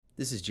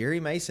This is Jerry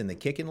Mason, the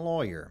Kickin'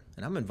 Lawyer,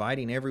 and I'm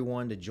inviting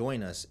everyone to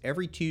join us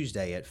every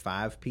Tuesday at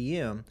 5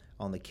 p.m.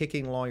 on the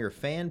Kicking Lawyer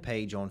fan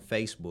page on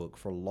Facebook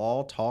for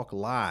Law Talk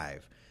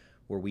Live,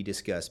 where we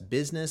discuss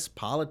business,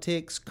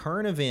 politics,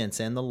 current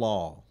events, and the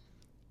law.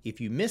 If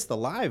you miss the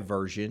live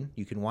version,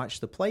 you can watch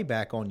the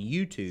playback on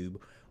YouTube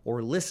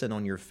or listen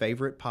on your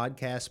favorite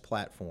podcast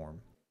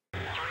platform.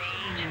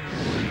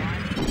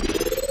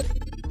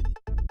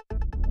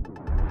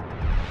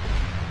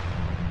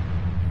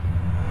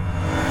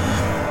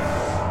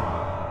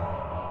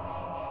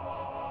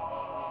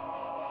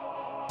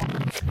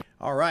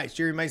 All right, it's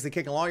Jerry Mason, the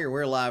Kickin' Lawyer.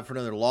 We're live for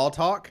another Law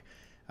Talk.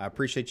 I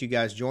appreciate you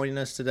guys joining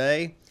us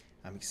today.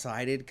 I'm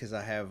excited because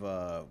I have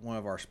one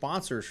of our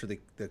sponsors for the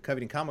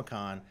Covington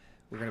Comic-Con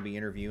we're going to be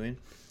interviewing.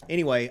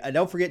 Anyway,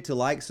 don't forget to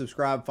like,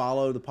 subscribe,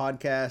 follow the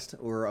podcast.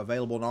 We're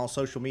available on all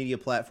social media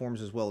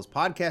platforms as well as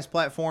podcast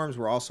platforms.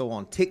 We're also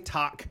on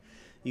TikTok.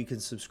 You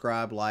can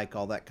subscribe, like,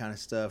 all that kind of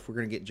stuff. We're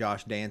going to get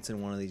Josh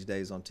dancing one of these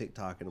days on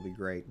TikTok. It'll be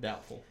great.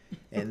 Doubtful.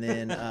 And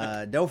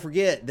then don't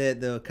forget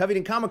that the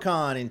Covington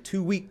Comic-Con in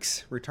 2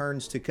 weeks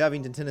returns to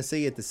Covington,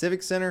 Tennessee at the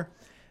Civic Center.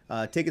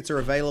 Tickets are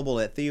available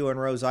at Theo and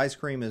Rose Ice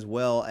Cream as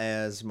well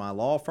as my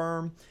law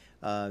firm.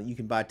 You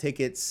can buy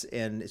tickets,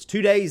 and it's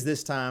 2 days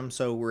this time,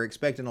 so we're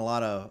expecting a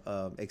lot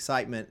of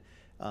excitement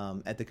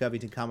at the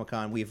Covington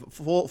Comic-Con. We have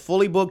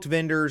fully booked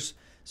vendors,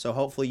 so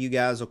hopefully you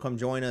guys will come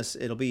join us.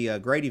 It'll be a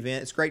great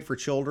event. It's great for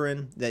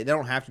children. They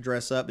don't have to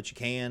dress up, but you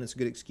can. It's a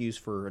good excuse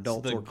for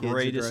adults or kids to dress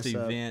up. It's the greatest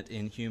event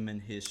in human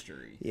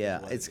history.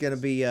 Yeah, it's going to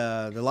be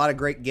a lot of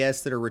great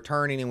guests that are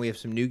returning, and we have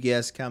some new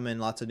guests coming,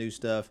 lots of new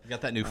stuff. You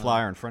got that new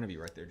flyer in front of you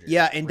right there, Jerry.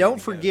 Yeah, and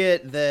don't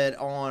forget that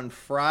on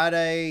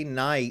Friday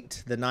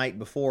night, the night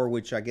before,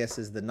 which I guess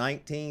is the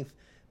 19th,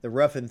 the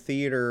Ruffin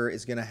Theater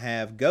is going to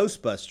have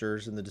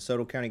Ghostbusters, and the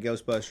DeSoto County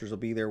Ghostbusters will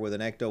be there with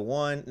an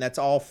Ecto-1, and that's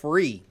all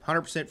free,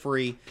 100%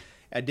 free.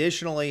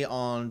 Additionally,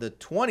 on the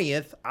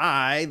 20th,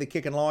 I, the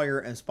Kickin'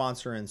 Lawyer, am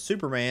sponsoring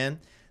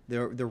Superman,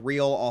 the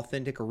real,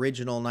 authentic,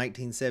 original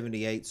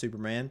 1978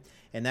 Superman,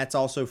 and that's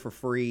also for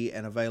free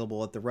and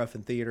available at the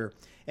Ruffin Theater.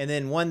 And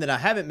then one that I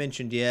haven't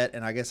mentioned yet,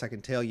 and I guess I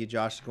can tell you,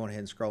 Josh is going ahead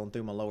and scrolling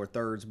through my lower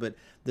thirds, but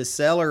the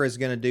Cellar is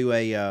going to do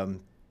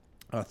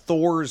a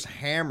Thor's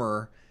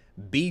Hammer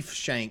beef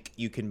shank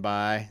you can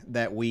buy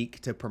that week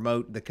to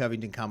promote the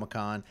Covington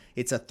Comic-Con.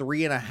 It's a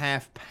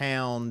 3.5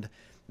 pound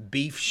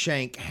beef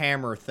shank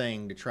hammer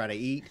thing to try to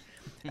eat.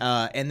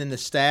 And then the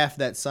staff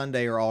that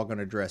Sunday are all going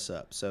to dress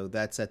up. So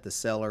that's at the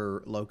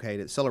Cellar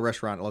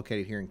restaurant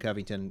located here in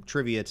Covington.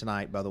 Trivia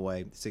tonight, by the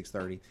way,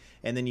 6:30.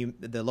 And then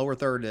the lower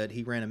third that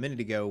he ran a minute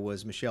ago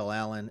was Michelle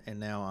Allen, and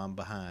now I'm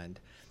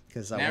behind.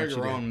 Now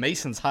you're on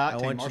Mason's High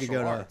Octane Martial Arts. I want you to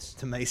go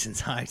to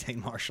Mason's High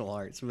Octane Martial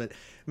Arts. But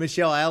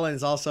Michelle Allen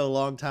is also a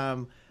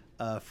longtime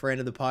friend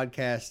of the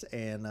podcast,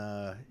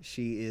 and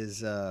she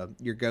is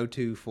your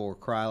go-to for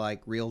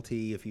Cry-Like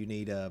Realty if you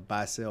need a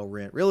buy, sell,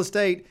 rent real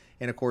estate.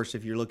 And, of course,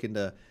 if you're looking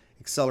to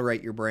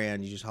accelerate your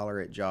brand, you just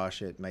holler at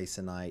Josh at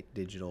Masonite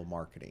Digital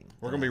Marketing.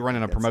 We're going to be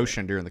running a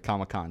promotion during the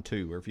Comic-Con,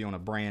 too, where if you own a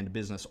brand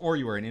business or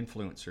you are an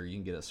influencer, you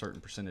can get a certain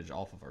percentage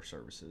off of our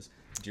services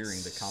during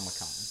the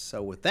Comic-Con.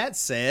 So with that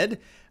said,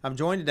 I'm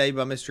joined today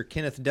by Mr.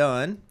 Kenneth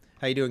Dunn.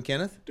 How you doing,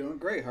 Kenneth? Doing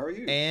great. How are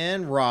you?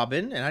 And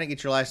Robin. And I didn't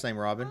get your last name,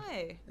 Robin.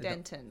 Hi,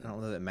 Denton. I don't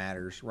know that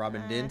matters.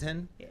 Robin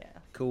Denton? Yeah.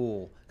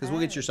 Cool. Because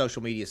we'll get your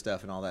social media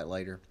stuff and all that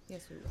later.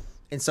 Yes, we will.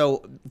 And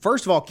so,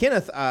 first of all,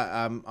 Kenneth,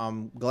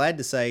 I'm glad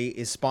to say,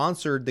 is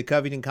sponsored the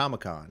Covington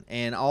Comic-Con.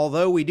 And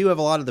although we do have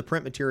a lot of the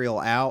print material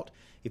out,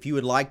 if you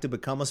would like to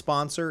become a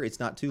sponsor,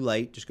 it's not too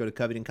late. Just go to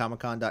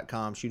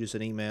covingtoncomiccon.com, shoot us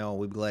an email.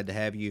 We'd be glad to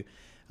have you.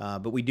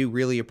 But we do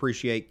really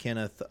appreciate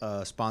Kenneth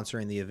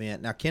sponsoring the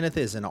event. Now, Kenneth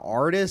is an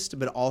artist,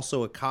 but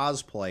also a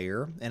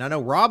cosplayer. And I know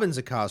Robin's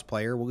a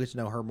cosplayer. We'll get to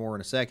know her more in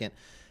a second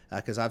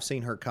because I've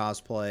seen her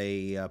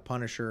cosplay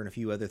Punisher and a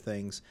few other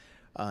things.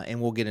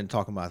 And we'll get into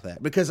talking about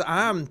that. Because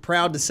I'm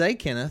proud to say,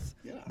 Kenneth,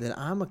 that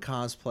I'm a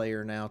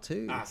cosplayer now,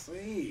 too. I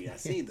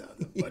see the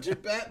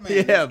Budget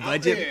Batman. Yeah,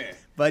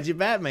 Budget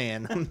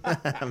Batman.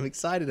 I'm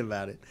excited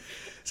about it.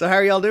 So how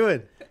are y'all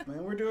doing?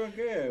 Man, we're doing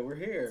good. We're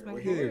here. It's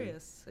been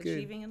glorious.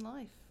 Achieving in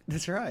life.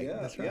 That's right.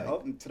 That's right.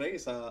 Oh,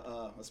 today's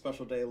a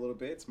special day a little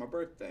bit. It's my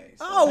birthday.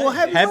 So well,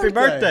 happy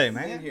birthday,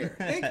 man. Here.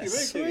 Thank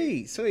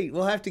you. Sweet.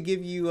 We'll have to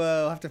give you,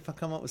 have to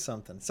come up with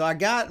something. So I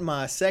got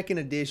my second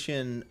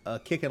edition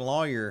Kickin'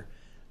 Lawyer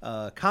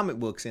comic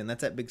books in.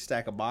 That's that big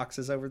stack of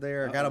boxes over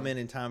there. I got them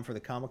in time for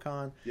the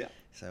Comic-Con. Yeah.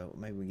 So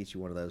maybe we get you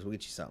one of those. We'll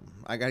get you something.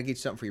 I got to get you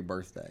something for your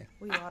birthday.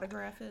 Will you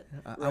autograph it?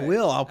 I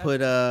will. I'll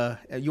put,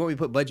 you want me to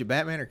put Budget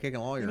Batman or Kickin'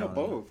 Lawyer on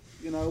both.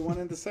 One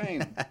and the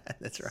same.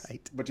 That's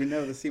right. But you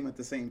never see them at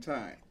the same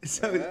time.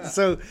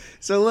 So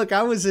look,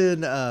 I was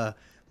in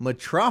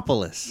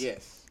Metropolis,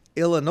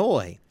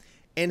 Illinois.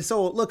 And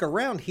so, look,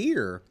 around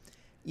here,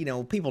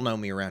 people know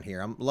me around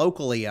here.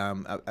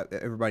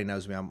 Everybody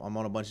knows me. I'm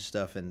on a bunch of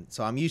stuff. And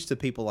so I'm used to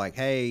people like,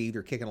 hey,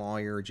 either Kickin'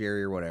 Lawyer or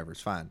Jerry or whatever.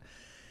 It's fine.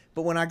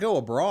 But when I go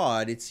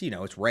abroad, it's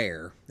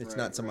rare. It's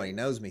not somebody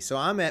knows me. So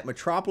I'm at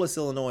Metropolis,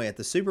 Illinois at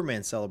the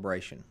Superman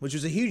celebration, which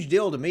was a huge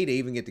deal to me to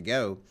even get to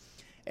go.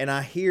 and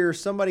I hear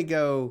somebody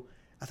go,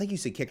 I think you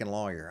said kicking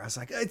lawyer. I was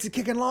like, it's a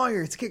kicking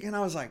lawyer. It's kicking. I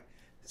was like,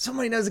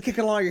 somebody knows a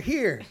kicking lawyer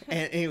here.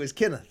 And it was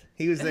Kenneth.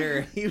 He was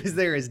there. He was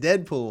there as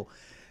Deadpool.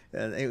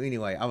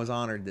 Anyway, I was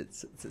honored that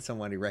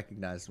somebody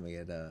recognized me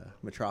at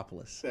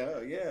Metropolis.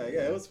 So, yeah,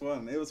 it was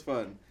fun. It was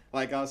fun.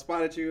 Like, I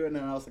spotted you, and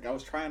then I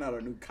was trying out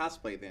a new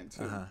cosplay then,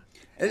 too.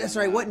 And that's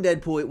right. It wasn't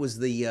Deadpool. It was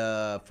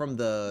the from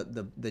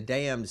the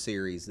Damned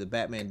series, the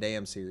Batman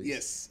Damned series.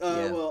 Yes.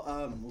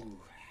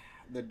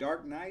 The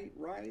Dark Knight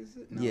Rises?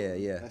 No,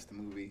 Yeah. That's the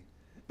movie.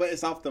 But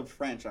it's off the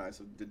franchise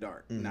of The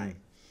Dark Knight.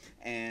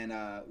 And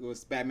it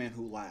was Batman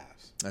Who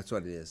Laughs. That's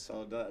what it is.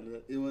 So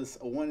it was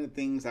one of the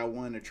things I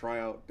wanted to try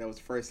out. That was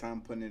the first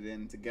time putting it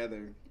in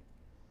together.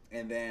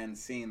 And then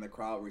seeing the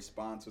crowd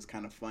response was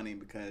kind of funny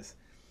because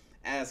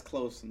as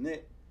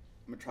close-knit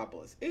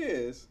Metropolis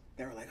is,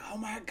 they were like, oh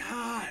my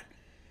God,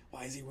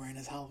 why is he wearing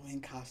his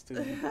Halloween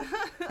costume?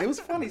 It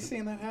was funny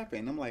seeing that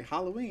happen. I'm like,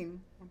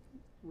 Halloween?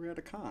 We're at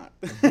a con.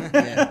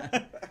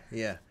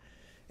 Yeah.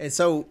 And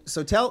so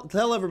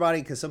tell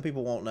everybody, because some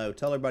people won't know,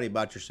 tell everybody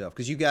about yourself.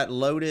 Because you got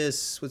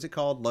Lotus, what's it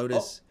called?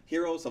 Lotus?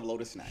 Heroes of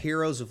Lotus Night.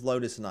 Heroes of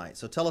Lotus Night.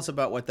 So tell us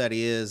about what that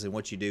is and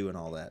what you do and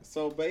all that.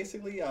 So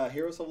basically,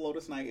 Heroes of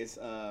Lotus Night is...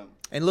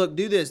 And look,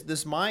 do this.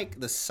 This mic,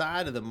 the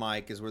side of the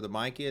mic is where the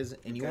mic is,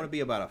 and you want to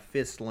be about a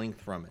fist length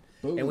from it.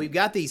 Ooh. And we've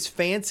got these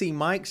fancy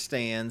mic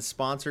stands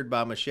sponsored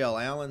by Michelle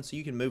Allen, so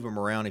you can move them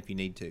around if you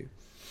need to.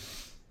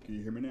 Can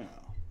you hear me now?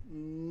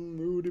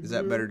 Is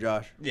that better,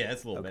 Josh? Yeah,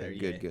 it's a little better.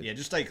 Good. Yeah,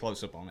 just stay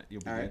close up on it. You'll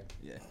be good.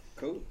 Yeah.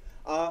 Cool.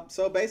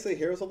 So basically,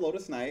 Heroes of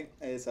Lotus Night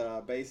is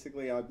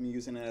basically I'm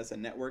using it as a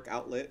network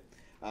outlet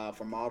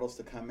for models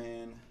to come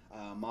in,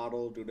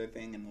 model, do their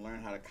thing, and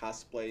learn how to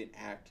cosplay and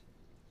act.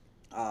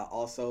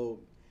 Also,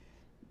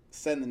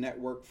 send the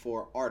network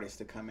for artists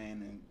to come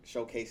in and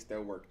showcase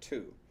their work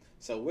too.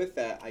 So with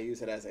that, I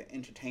use it as an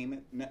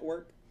entertainment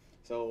network.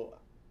 So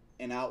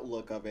an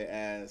outlook of it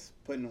as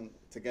putting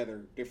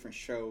together different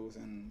shows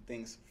and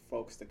things for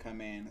folks to come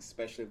in,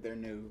 especially if they're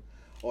new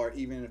or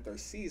even if they're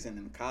seasoned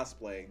in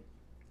cosplay,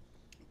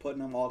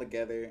 putting them all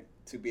together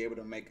to be able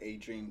to make a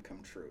dream come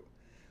true.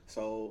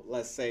 So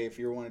let's say if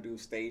you want to do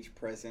stage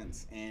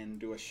presence and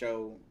do a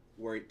show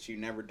where you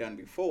never done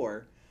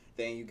before,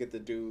 then you get to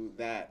do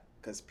that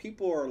because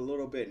people are a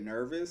little bit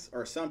nervous,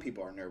 or some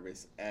people are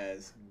nervous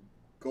as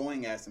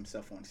going as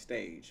themselves on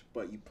stage,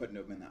 but you putting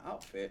them in the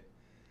outfit,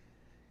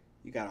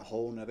 you got a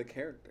whole nother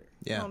character.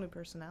 Yeah. A whole new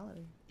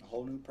personality. A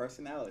whole new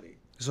personality.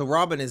 So,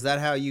 Robin, is that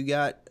how you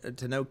got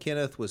to know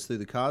Kenneth? Was through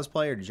the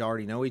cosplay, or did you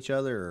already know each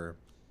other? Or?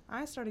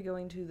 I started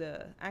going to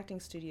the acting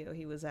studio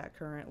he was at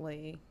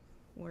currently,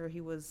 where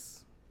he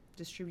was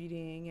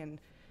distributing and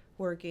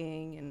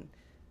working, and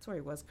that's where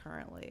he was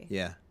currently.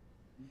 Yeah.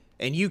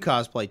 And you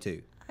cosplay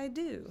too? I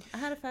do. I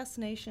had a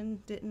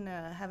fascination, didn't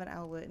have an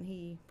outlet, and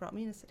he brought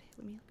me in and said, hey,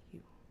 let me help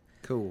you.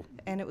 Cool.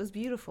 And it was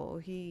beautiful.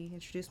 He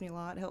introduced me a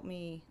lot, helped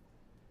me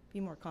be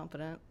more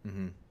confident.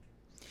 Mm-hmm.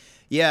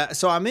 Yeah,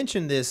 so I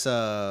mentioned this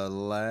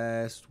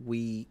last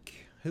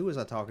week. Who was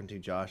I talking to,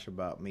 Josh,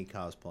 about me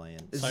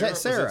cosplaying?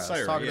 Sarah. I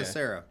was talking to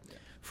Sarah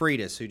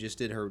Freitas, who just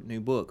did her new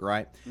book,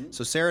 right? Mm-hmm.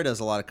 So Sarah does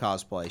a lot of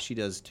cosplay. She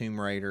does Tomb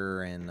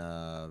Raider and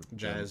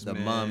Jasmine, the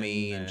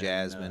Mummy and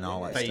Jasmine,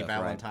 all that Faye stuff.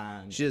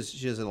 Valentine. Right? She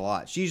does it a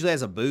lot. She usually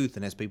has a booth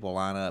and has people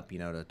line up,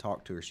 to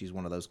talk to her. She's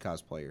one of those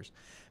cosplayers.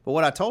 But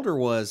what I told her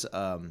was,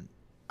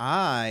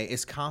 I,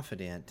 as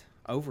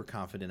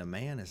overconfident a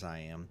man as I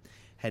am,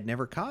 had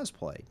never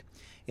cosplayed.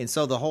 And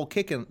so the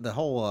kicking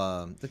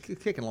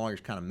lawyer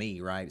is kind of me,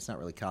 right? It's not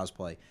really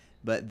cosplay.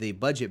 But the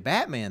Budget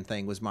Batman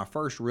thing was my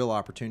first real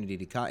opportunity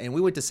to and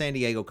we went to San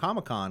Diego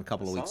Comic-Con a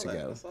couple of weeks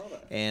ago. I saw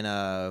that. And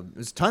it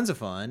was tons of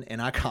fun,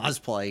 and I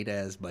cosplayed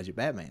as Budget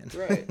Batman.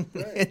 Right.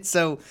 And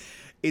so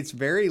it's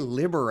very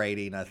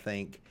liberating, I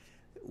think,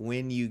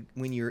 when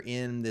you're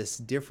in this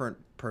different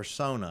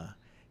persona,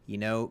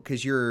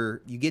 because you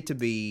get to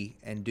be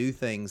and do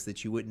things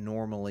that you wouldn't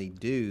normally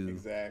do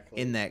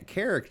in that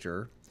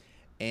character.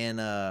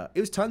 And it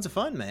was tons of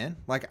fun, man.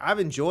 Like, I've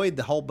enjoyed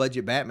the whole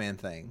Budget Batman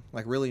thing.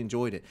 Like, really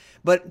enjoyed it.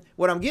 But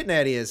what I'm getting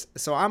at is,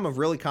 so I'm a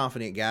really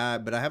confident guy,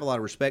 but I have a lot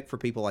of respect for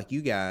people like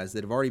you guys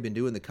that have already been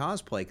doing the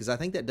cosplay, because I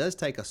think that does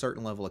take a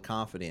certain level of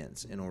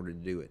confidence in order to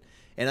do it.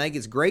 And I think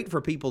it's great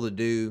for people to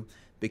do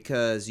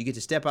because you get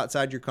to step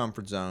outside your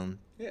comfort zone.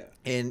 Yeah.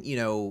 And,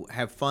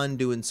 have fun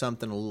doing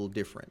something a little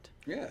different.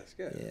 Yeah, it's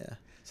good. Yeah.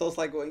 So it's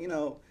like,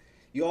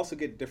 you also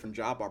get different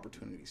job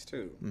opportunities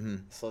too,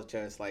 such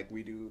as like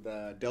we do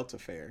the Delta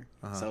Fair.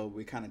 So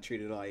we kind of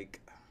treat it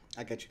like,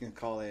 I guess you can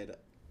call it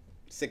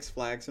Six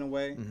Flags in a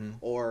way,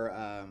 or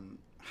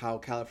how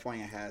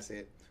California has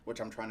it, which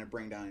I'm trying to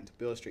bring down into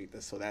Beale Street.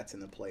 So that's in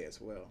the play as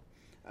well.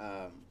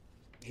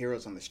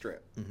 Heroes on the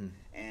Strip,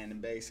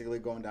 and basically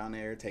going down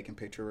there, taking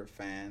pictures with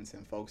fans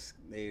and folks.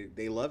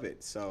 They love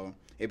it. So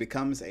it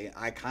becomes a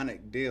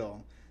iconic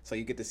deal. So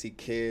you get to see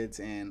kids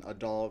and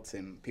adults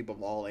and people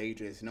of all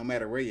ages, no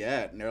matter where you're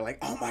at. And they're like,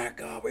 oh, my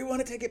God, we want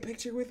to take a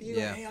picture with you.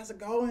 Yeah. Hey, how's it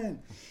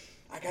going?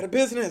 I got a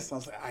business. I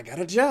was like, I got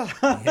a job.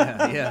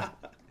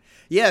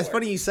 Yeah, it's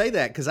funny you say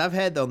that, because I've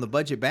had on the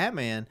Budget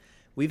Batman,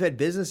 We've had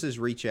businesses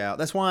reach out.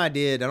 That's why I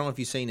don't know if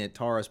you've seen it at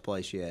Tara's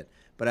place yet,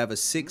 but I have a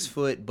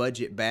 6-foot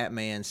budget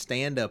Batman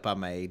stand-up I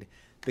made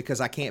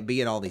because I can't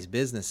be at all these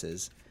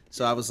businesses.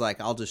 So I was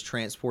like, I'll just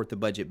transport the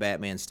budget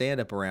Batman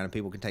stand-up around and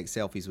people can take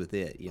selfies with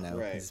it, you know.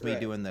 Right, It's me right.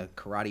 doing the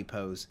karate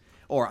pose.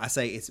 Or I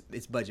say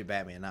it's budget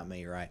Batman, not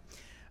me, right?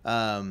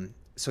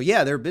 So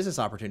yeah, there are business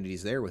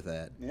opportunities there with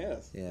that.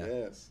 Yes. Yeah.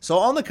 Yes. So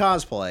on the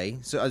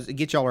cosplay, so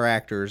get y'all are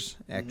actors,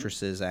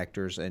 actresses,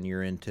 actors, and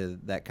you're into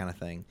that kind of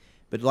thing.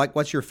 But like,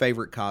 what's your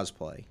favorite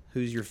cosplay?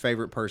 Who's your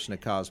favorite person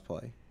to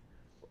cosplay?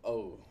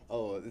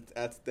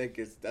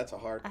 That's a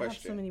hard I have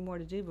question. so many more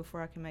to do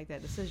before I can make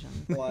that decision.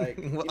 Like,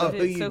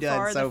 Who you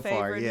done so the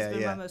far? favorite Yeah, has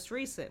been yeah. my most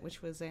recent,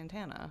 which was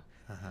Santana.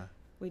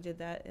 We did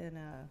that in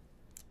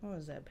what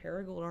was that?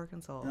 Paragould,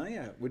 Arkansas. oh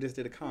yeah, we just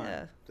did a con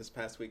Yeah. this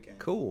past weekend.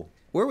 Cool.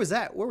 Where was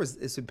that?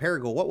 It's in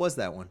Paragould. What was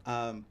that one?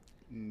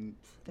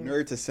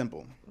 Nerds is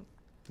simple.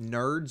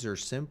 Nerds are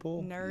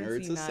simple.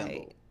 Nerds Unite. is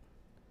simple.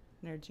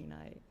 Nerds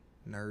Unite.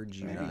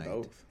 Nerds Maybe Unite.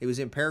 both. It was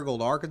in Paragould,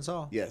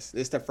 Arkansas. Yes,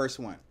 it's the first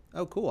one.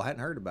 Oh, cool. I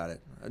hadn't heard about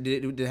it.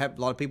 Did it have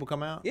a lot of people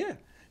come out? Yeah.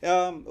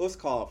 It was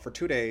called for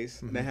 2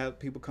 days. Mm-hmm. They had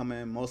people come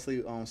in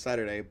mostly on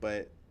Saturday,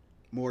 but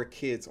more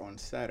kids on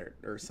Saturday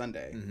or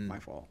Sunday. Mm-hmm. My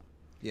fault.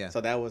 Yeah.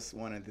 So that was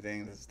one of the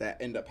things that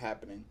ended up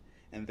happening.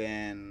 And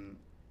then,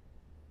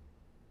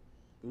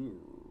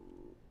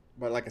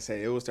 but like I said,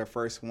 it was their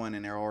first one,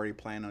 and they're already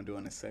planning on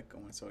doing a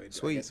second one. So I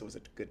Sweet. guess it was a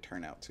good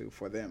turnout too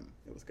for them.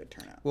 It was a good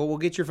turnout. Well, we'll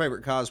get your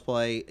favorite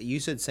cosplay. You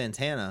said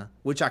Santana,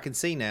 which I can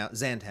see now.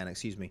 Zantana,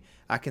 excuse me.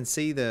 I can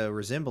see the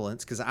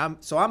resemblance because I'm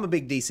a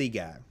big DC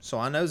guy, so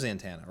I know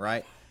Zantana,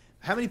 right?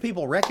 How many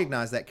people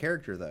recognize that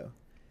character though?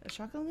 A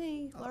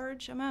shockingly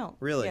large amount.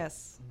 Really?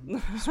 Yes.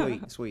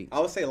 Sweet, sweet. I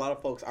would say a lot of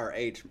folks our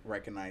age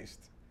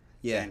recognized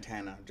Yeah.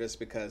 Santana just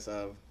because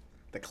of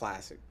the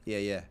classic. Yeah,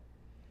 yeah.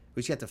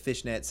 We got the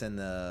fishnets and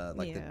the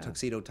Yeah. the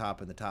tuxedo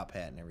top and the top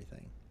hat and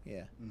everything.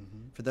 Yeah.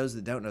 For those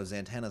that don't know,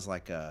 Zantana's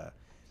like a,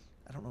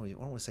 I don't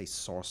want to say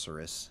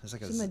sorceress. It's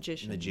like She's a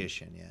magician.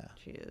 Magician, yeah.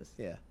 She is.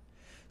 Yeah.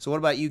 So what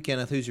about you,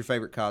 Kenneth? Who's your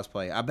favorite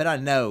cosplay? I bet I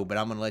know, but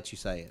I'm gonna let you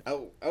say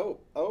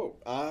it.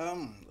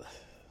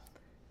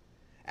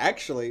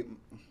 Actually,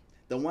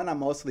 the one I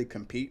mostly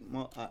compete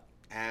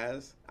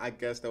as, I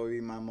guess that would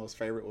be my most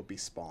favorite, would be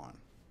Spawn.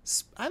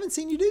 I haven't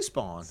seen you do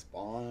Spawn.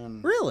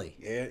 Spawn. Really?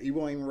 Yeah, you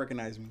won't even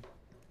recognize me.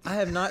 I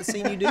have not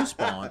seen you do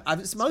Spawn.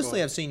 I've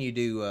seen you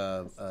do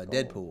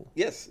Deadpool.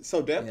 Yes,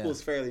 so Deadpool Yeah.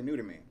 is fairly new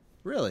to me.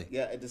 Really?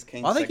 Yeah, it just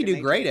came. Well, I think you do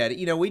second great nature. at it.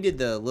 You know, we did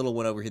the little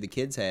one over here the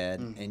kids had,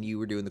 and you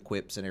were doing the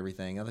quips and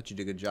everything. I thought you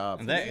did a good job.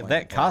 And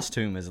that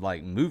costume is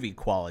like movie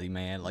quality,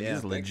 man. Like Yeah.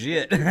 it's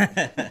legit.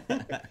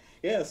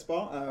 Yeah,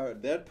 Spawn.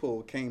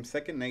 Deadpool came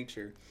second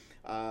nature.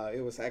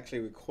 It was actually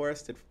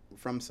requested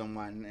from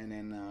someone, and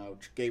then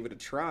gave it a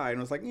try, and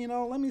was like,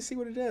 let me see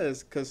what it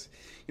is, because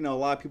a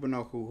lot of people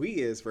know who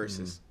he is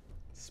versus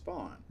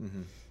Spawn.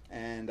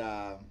 And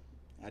I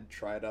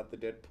tried out the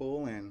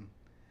Deadpool, and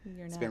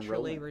You're It's been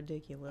naturally rolling.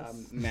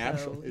 ridiculous.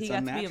 Natural. So It's he got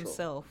to be unnatural.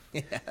 himself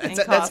Yeah, in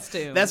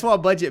costume. That's why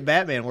Budget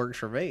Batman works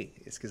for me.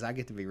 It's because I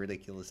get to be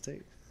ridiculous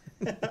too.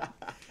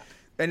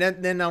 And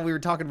then we were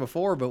talking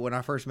before, but when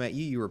I first met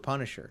you, you were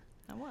Punisher,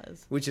 I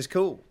was. which is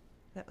cool.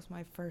 That was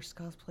my first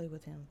cosplay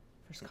with him.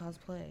 First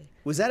cosplay.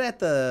 Was that at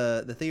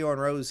the Theo and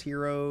Rose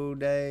Hero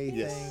Day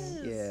Yes.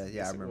 thing? Yeah,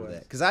 Yes, I it remember was.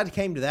 that. Because I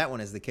came to that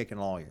one as the Kicking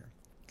Lawyer,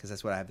 because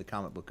that's what I have the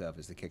comic book of,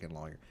 is the Kicking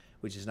Lawyer,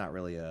 which is not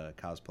really a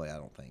cosplay, I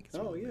don't think. It's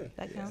Oh, more- yeah.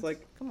 That It's counts.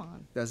 like- Come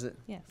on. Does it?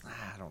 Yes.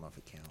 I don't know if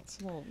it counts.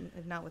 Well,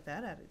 not with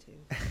that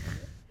attitude.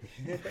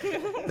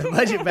 The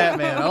Budget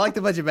Batman. I like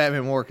the Budget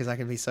Batman more because I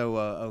can be so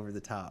over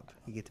the top.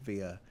 You get to be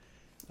a.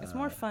 It's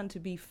more fun to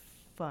be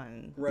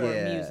fun Right. or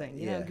Yeah, amusing,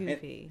 yeah. And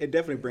goofy. it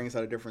definitely brings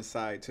out a different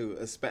side too,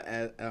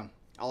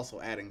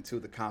 also adding to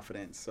the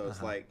confidence. So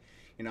it's like,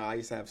 I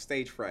used to have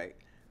stage fright.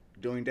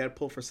 Doing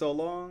Deadpool for so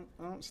long,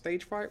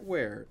 stage fright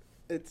where?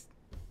 It's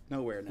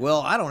nowhere now.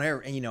 Well, I don't ever,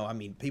 and I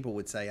mean, people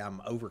would say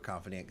I'm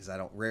overconfident because I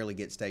don't rarely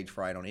get stage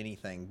fright on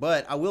anything.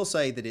 But I will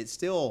say that it's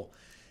still,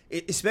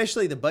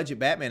 especially the Budget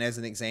Batman as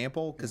an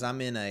example, because I'm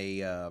in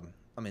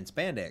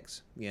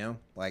spandex,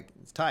 like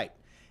it's tight.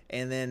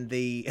 And then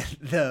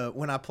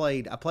when I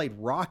played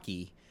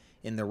Rocky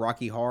in the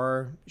Rocky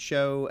Horror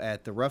Show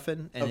at the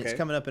Ruffin, and it's Okay.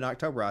 coming up in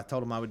October. I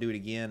told him I would do it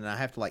again, and I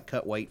have to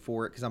cut weight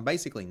for it because I'm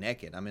basically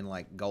naked. I'm in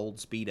gold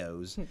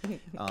Speedos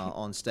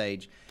on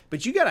stage.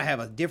 But you got to have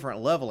a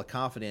different level of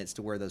confidence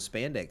to wear those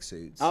spandex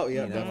suits. Oh,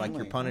 yeah, like your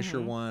definitely. Punisher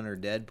one or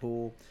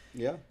Deadpool.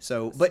 yeah.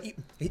 So, but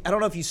I don't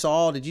know if you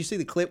saw. Did you see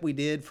the clip we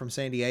did from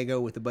San Diego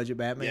with the Budget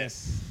Batman?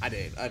 Yes, I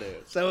did.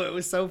 So it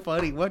was so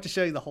funny. We'll have to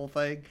show you the whole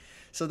thing.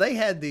 So they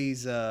had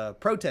these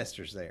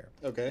protesters there.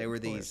 Okay, They were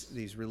of course.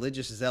 these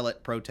religious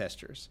zealot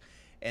protesters.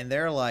 And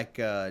they're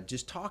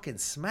just talking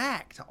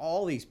smack to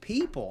all these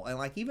people.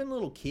 And even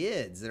little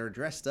kids that are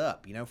dressed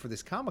up, for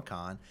this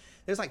Comic-Con.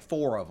 There's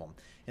 4 of them.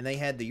 And they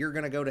had the "you're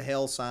going to go to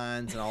hell"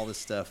 signs and all this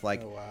stuff. Oh,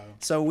 wow.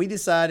 So we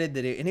decided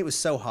that and it was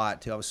so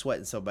hot too. I was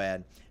sweating so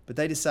bad.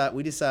 But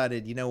we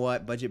decided, you know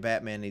what? Budget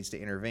Batman needs to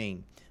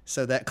intervene.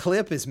 So that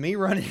clip is me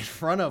running in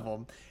front of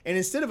them, and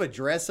instead of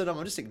addressing them,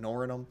 I'm just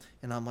ignoring them,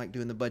 and I'm like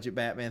doing the budget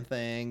Batman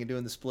thing and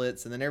doing the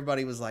splits, and then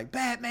everybody was like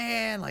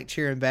Batman, like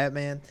cheering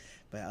Batman.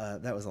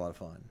 But that was a lot of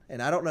fun,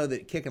 and I don't know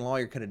that Kick and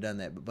Lawyer could have done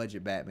that, but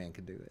budget Batman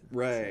could do it.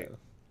 Right. So,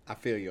 I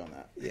feel you on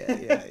that.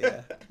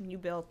 yeah. You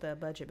built the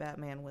budget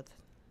Batman with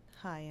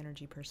high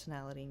energy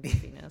personality and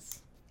goofiness.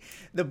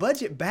 The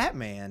budget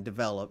Batman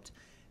developed.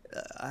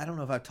 I don't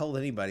know if I've told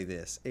anybody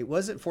this. It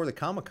wasn't for the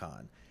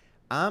Comic-Con.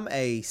 I'm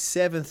a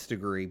 7th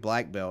degree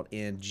black belt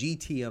in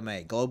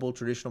GTMA, Global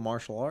Traditional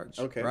Martial Arts.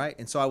 Okay. Right?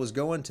 And so I was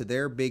going to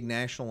their big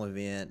national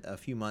event a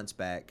few months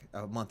back,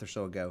 a month or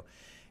so ago.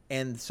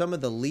 And some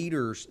of the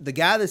leaders, the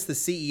guy that's the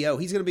CEO,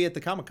 he's going to be at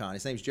the Comic-Con.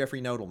 His name's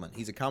Jeffrey Nodelman.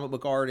 He's a comic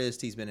book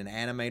artist. He's been an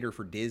animator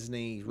for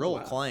Disney. He's real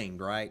acclaimed,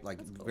 right?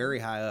 Like very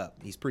high up.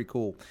 He's pretty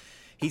cool.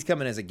 He's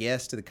coming as a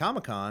guest to the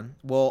Comic-Con.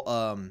 Well,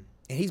 and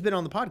he's been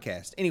on the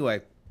podcast.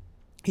 Anyway,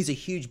 he's a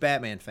huge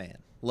Batman fan.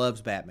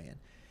 Loves Batman.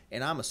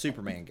 And I'm a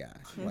Superman guy.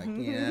 Like,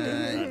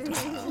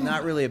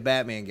 not really a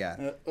Batman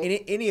guy. In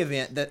any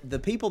event, the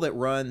people that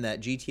run that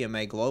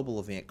GTMA global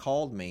event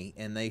called me,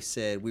 and they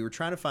said we were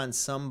trying to find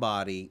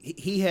somebody.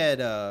 He had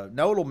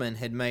Nodelman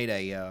had made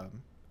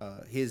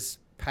his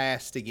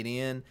pass to get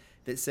in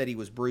that said he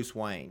was Bruce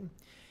Wayne,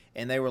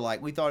 and they were like,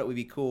 we thought it would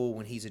be cool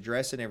when he's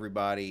addressing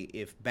everybody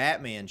if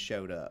Batman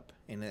showed up,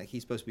 and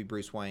he's supposed to be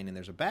Bruce Wayne, and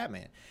there's a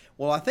Batman.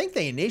 Well, I think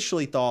they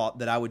initially thought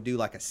that I would do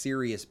like a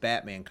serious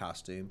Batman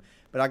costume.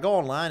 But I go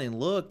online and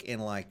look,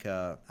 and like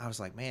I was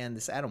like, man,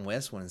 this Adam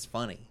West one is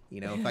funny.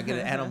 You know, if I get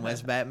an Adam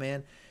West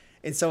Batman.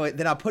 And so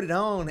then I put it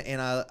on,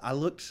 and I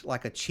looked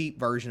like a cheap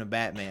version of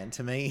Batman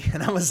to me.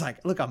 And I was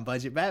like, look, I'm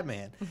budget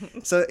Batman.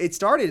 So it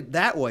started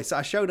that way. So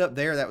I showed up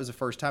there. That was the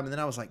first time. And then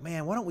I was like,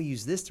 man, why don't we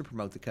use this to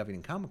promote the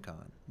Covington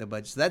Comic-Con? The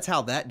budget. So that's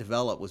how that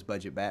developed, was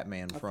budget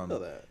Batman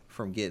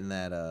from getting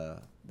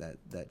that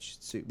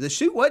suit. The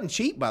suit wasn't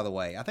cheap, by the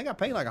way. I think I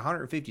paid like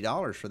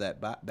 $150 for that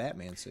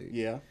Batman suit.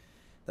 Yeah.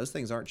 Those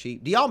things aren't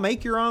cheap. Do y'all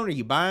make your own? Are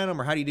you buying them,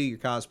 or how do you do your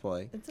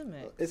cosplay? It's a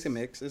mix.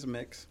 It's a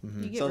mix.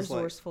 Mm-hmm. You get So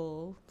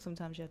resourceful.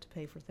 Sometimes you have to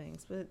pay for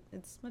things, but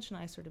it's much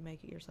nicer to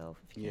make it yourself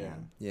if you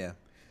can. Yeah.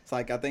 It's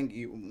like, I think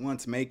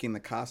once making the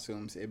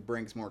costumes, it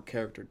brings more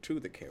character to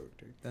the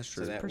character. That's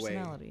true. So that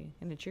Personality,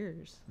 and it's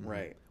yours.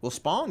 Right. Well,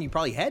 Spawn you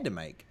probably had to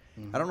make.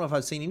 I don't know if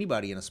I've seen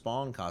anybody in a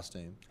Spawn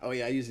costume. Oh,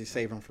 yeah, I usually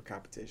save them for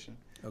competition.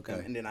 Okay.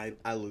 And then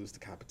I lose the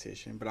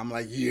competition. But I'm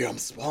like, yeah, I'm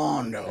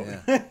Spawn, though.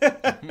 Yeah.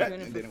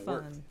 Doing it then for it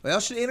worked. fun. Well, I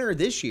should enter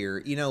this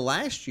year. You know,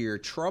 last year,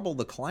 Trouble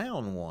the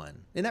Clown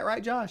won. Isn't that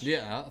right, Josh?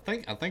 Yeah, I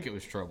think it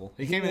was Trouble.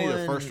 He came in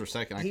either first or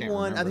second. I can't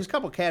won, remember. There's a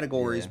couple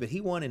categories, Yeah. but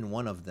he won in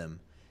one of them.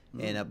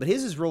 And but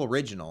his is real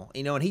original,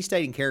 you know, and he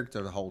stayed in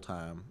character the whole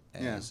time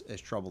as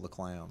Trouble the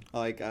Clown.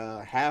 Like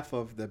half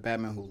of the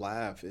Batman Who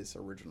Laugh is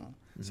original.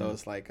 So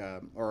it's like,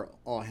 or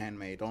all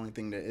handmade. The only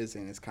thing that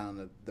isn't is kind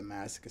of the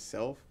mask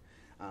itself.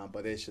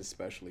 But it's just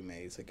specially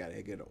made, so you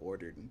gotta get it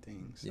ordered and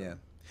things. So. Yeah.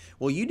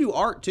 Well, you do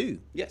art too.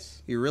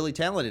 Yes. You're really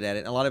talented at it.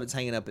 And a lot of it's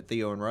hanging up at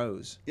Theo and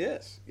Rose.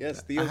 Yes.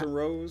 Theo's and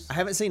Rose. I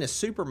haven't seen a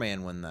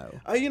Superman one though.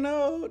 Oh, you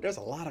know, there's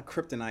a lot of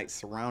kryptonite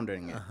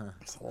surrounding it.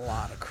 There's a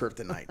lot of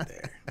kryptonite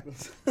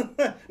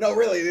there. No,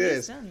 really, it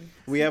is. Done.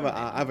 We have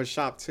I have a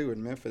shop too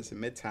in Memphis, in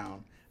Midtown,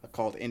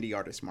 called Indie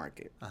Artist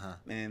Market.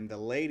 And the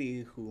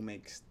lady who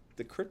makes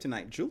the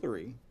kryptonite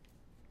jewelry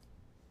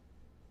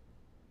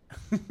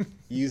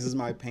uses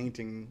my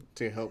painting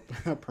to help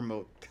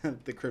promote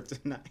the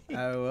kryptonite.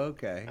 Oh,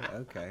 okay.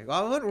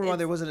 Well, I wonder why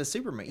there wasn't a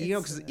Superman. You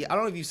know, because I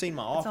don't know if you've seen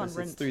my on office. It's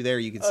rent. through there.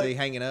 You can see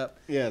hanging up.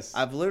 Yes.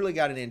 I've literally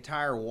got an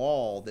entire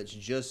wall that's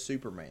just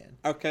Superman.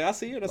 Okay, I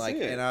see it.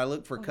 And I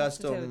look for I'll have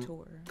to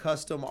do a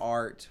custom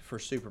art for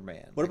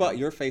Superman. What about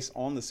your face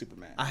on the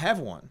Superman? I have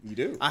one. You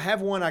do? I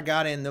have one I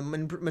got in the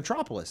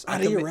Metropolis.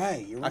 You're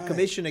right. I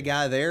commissioned a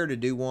guy there to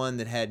do one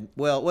that had,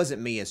 well, it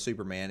wasn't me as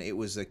Superman. It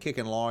was a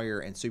Kicking Lawyer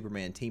and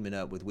Superman teaming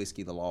up with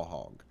Whiskey the Law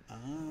Hog.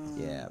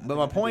 Yeah, but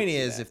my point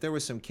is, if there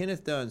was some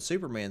Kenneth Dunn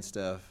Superman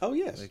stuff, Oh,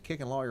 yes. the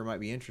Kicking Lawyer might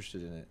be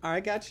interested in it. All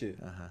right, got you.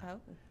 Oh.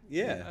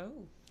 Yeah. Oh.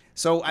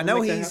 So I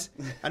know make that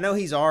I know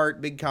he's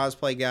art, big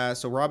cosplay guy.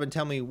 So Robin,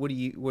 tell me, what are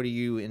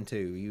you into?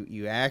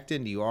 You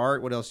acting? Do you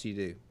art? What else do you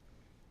do?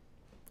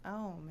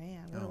 Oh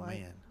man. What do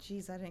man.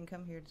 Jeez, I didn't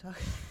come here to talk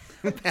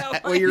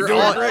about. Well, you're doing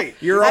on. great.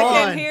 You're I on.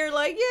 came here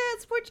like, yeah,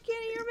 sports you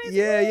can't hear me.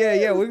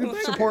 Yeah. We can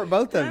support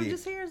both of I'm you.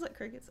 just here as like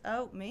crickets.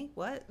 Oh, me?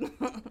 What?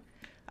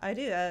 I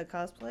do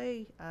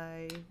cosplay.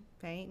 I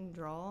paint and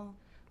draw.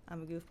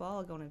 I'm a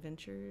goofball. I go on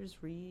adventures,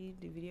 read,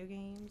 do video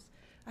games.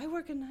 I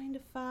work a 9 to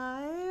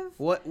 5.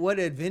 What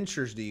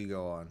adventures do you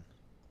go on?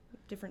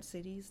 Different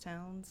cities,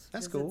 towns.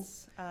 That's cool.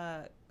 visits.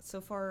 So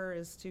far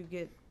as to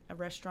get a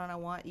restaurant I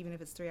want, even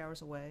if it's 3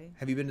 hours away.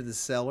 Have you been to the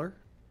Cellar?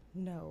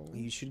 No.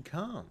 You should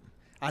come.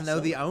 I know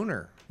the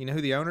owner. You know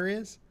who the owner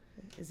is?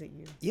 Is it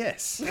you?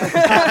 Yes. I'm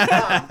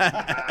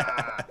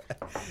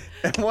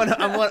one of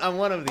the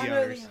I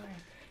know owners. the owner.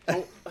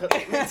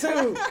 Me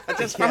too. I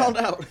just found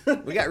out.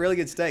 We got really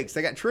good steaks.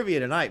 They got trivia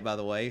tonight, by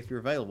the way. If you're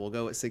available,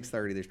 go at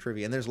 6:30. There's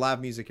trivia, and there's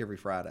live music every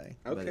Friday.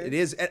 But Okay. it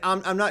is. And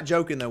I'm not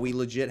joking though. We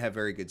legit have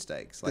very good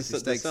steaks. Like The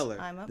steaks, cellar.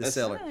 I'm up the for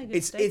cellar. a good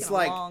It's steak in a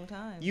like long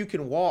time. you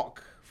can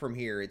walk from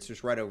here. It's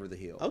just right over the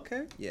hill.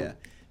 Okay. Yeah,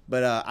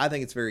 but I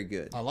think it's very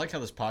good. I like how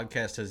this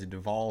podcast has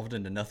devolved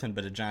into nothing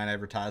but a giant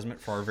advertisement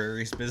for our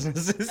various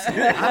businesses.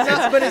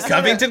 But it's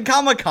Covington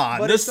Comic Con,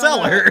 But the it's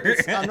not cellar.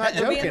 I'm not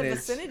We'll be joking. in the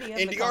It's, vicinity of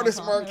Indie the Artist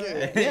Comic-Con,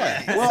 Market. right?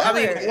 yeah. Well, I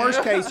mean,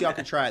 worst case, y'all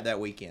can try it that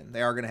weekend.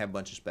 They are going to have a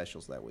bunch of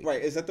specials that week.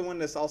 Right. Is that the one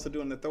that's also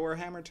doing the Thor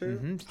hammer too?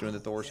 Mm-hmm. It's doing the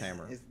Thor's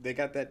hammer. They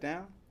got that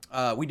down?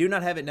 We do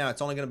not have it now.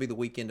 It's only going to be the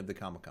weekend of the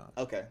Comic-Con.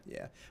 Okay.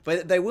 Yeah,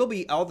 but they will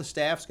be. All the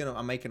staff's gonna.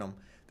 I'm making them.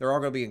 They're all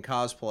gonna be in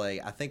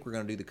cosplay. I think we're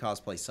gonna do the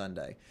cosplay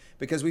Sunday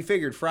because we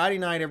figured Friday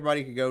night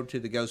everybody could go to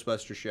the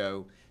Ghostbuster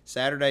show.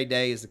 Saturday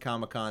day is the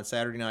Comic-Con.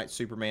 Saturday night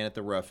Superman at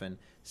the Ruffin.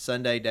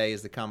 Sunday day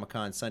is the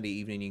Comic-Con. Sunday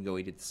evening you can go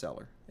eat at the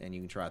cellar and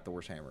you can try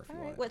Thor's hammer if you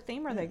All want. right. What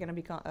theme are they going to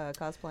be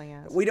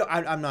cosplaying as? We don't.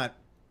 I'm not.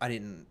 I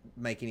didn't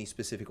make any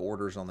specific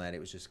orders on that. It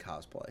was just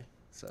cosplay.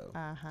 So.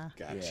 Uh-huh.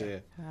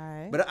 Gotcha. All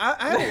right. But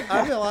I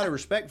have a lot of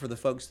respect for the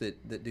folks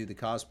that do the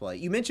cosplay.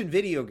 You mentioned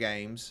video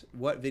games.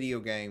 What video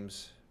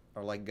games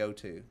are like go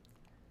to?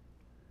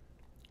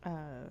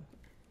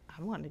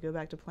 I wanted to go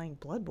back to playing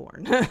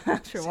Bloodborne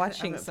after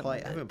watching some I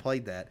of it. haven't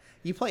played that.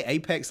 You play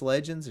Apex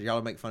Legends, or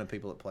y'all make fun of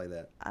people that play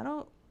that? I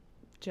don't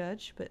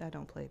judge, but I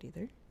don't play it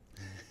either.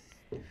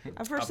 I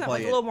prefer something play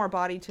with it. a little more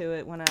body to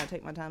it when I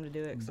take my time to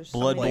do it. 'Cause there's so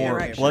many Bloodborne-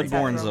 directions I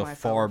Bloodborne's throw a myself.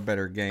 far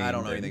better game. I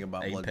don't know than anything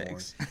about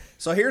Apex. Bloodborne.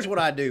 So here's what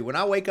I do when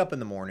I wake up in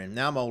the morning.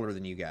 Now I'm older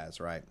than you guys,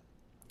 right?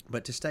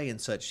 But to stay in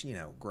such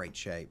great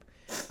shape,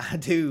 I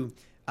do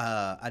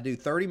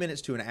 30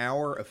 minutes to an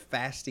hour of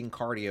fasting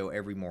cardio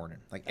every morning,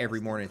 like every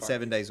morning,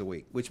 7 days a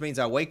week. Which means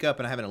I wake up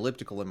and I have an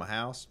elliptical in my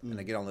house, and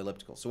I get on the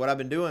elliptical. So what I've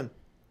been doing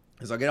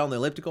is I get on the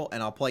elliptical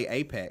and I'll play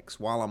Apex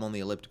while I'm on the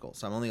elliptical.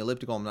 So I'm on the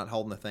elliptical, I'm not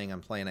holding the thing, I'm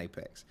playing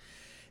Apex.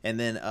 And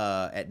then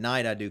at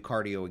night I do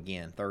cardio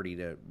again,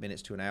 30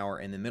 minutes to an hour.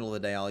 In the middle of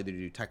the day I'll either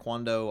do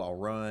taekwondo, I'll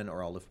run,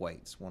 or I'll lift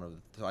weights.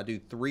 So I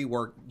do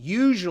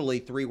usually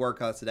three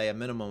workouts a day, a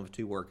minimum of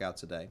 2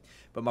 workouts a day.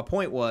 But my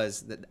point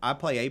was that I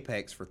play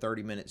Apex for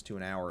 30 minutes to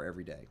an hour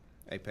every day,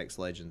 Apex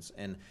Legends.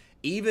 And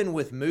even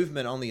with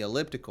movement on the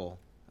elliptical,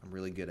 I'm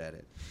really good at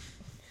it.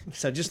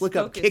 So just look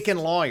up focused. Kickin'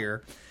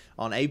 Lawyer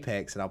on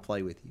Apex and I'll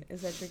play with you.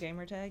 Is that your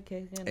gamer tag?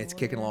 It's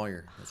Kickin'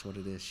 Lawyer. That's what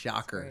it is.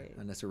 Shocker. great.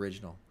 And that's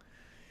original.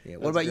 Yeah.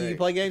 What That's about you? You great.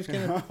 play games,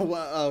 Kenneth?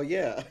 Well, oh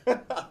yeah.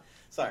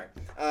 Sorry.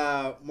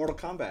 Mortal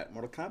Kombat.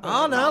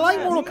 Oh, no, I like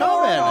Mortal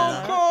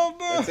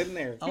Kombat. It's in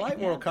there. I like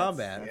Mortal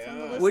Kombat. That's on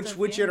the Yeah. list Which of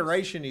which games.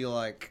 iteration do you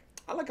like?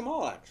 I like them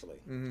all actually.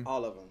 Mm-hmm.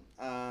 All of them.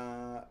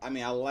 I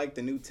mean, I like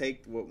the new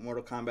take what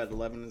Mortal Kombat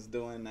 11 is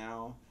doing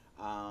now.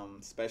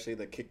 Especially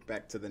the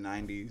kickback to the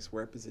 90s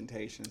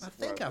representations. I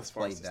think as I've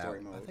far as played the that. story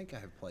I mode. think I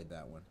have played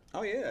that one.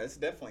 Oh yeah, it's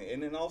definitely,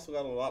 and then also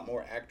got a lot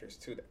more actors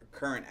too,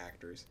 current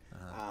actors,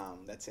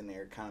 that's in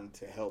there kind of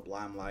to help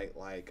limelight.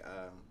 Like,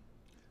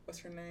 what's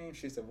her name?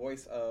 She's the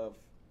voice of.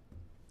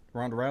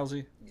 Ronda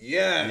Rousey?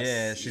 Yes.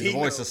 Yeah, she's He the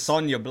voice of knows.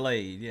 Sonya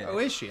Blade. Yeah. Oh,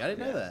 is she? I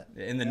didn't know that.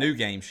 In the new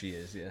game, she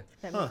is. Yeah.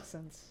 That Huh. makes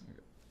sense.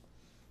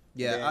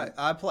 Yeah,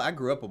 I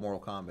grew up with Mortal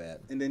Kombat.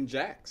 And then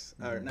Jax,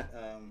 or not,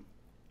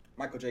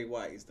 Michael J.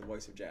 White is the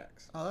voice of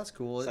Jax. Oh, that's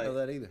cool. I didn't So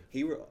know that either.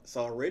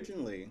 So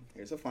originally,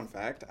 here's a fun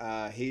fact: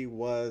 he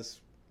was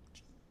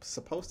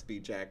supposed to be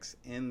Jax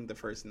in the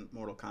first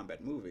Mortal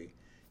Kombat movie.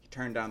 He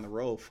turned down the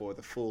role for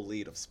the full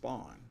lead of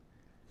Spawn.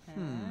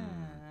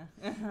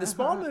 The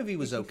Spawn movie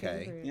was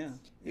okay. Favorites. Yeah,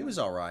 It was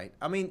all right.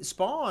 I mean,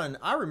 Spawn.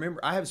 I remember.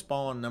 I have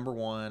Spawn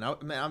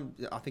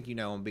 #1. I think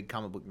I'm a big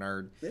comic book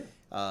nerd. Yeah.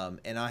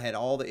 And I had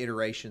all the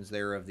iterations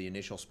there of the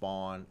initial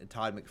Spawn,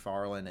 Todd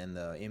McFarlane, and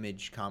the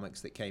Image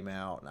comics that came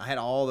out. I had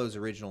all those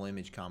original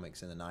Image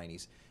comics in the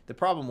 '90s. The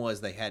problem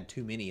was they had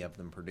too many of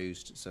them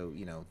produced, so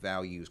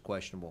value is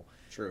questionable.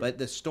 True. But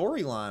the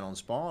storyline on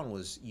Spawn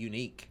was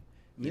unique.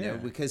 You know,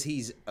 because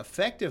he's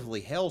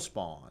effectively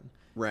Hellspawn.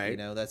 Right.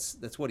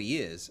 That's what he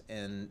is,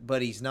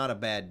 but he's not a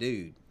bad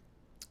dude.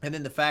 And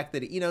then the fact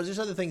that there's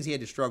other things he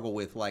had to struggle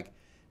with, like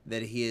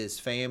that his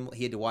family,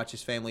 he had to watch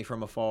his family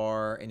from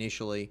afar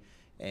initially,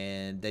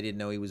 and they didn't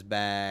know he was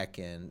back.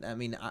 And I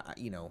mean,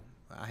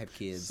 I have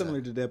kids.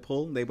 Similar to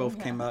Deadpool, they both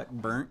came out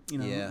burnt.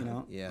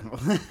 Yeah.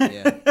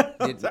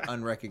 It's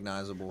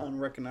unrecognizable.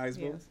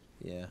 Unrecognizable.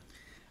 Yes.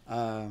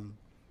 Yeah.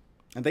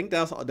 I think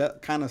that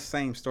kind of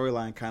same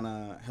storyline kind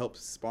of helps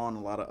spawn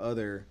a lot of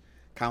other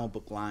comic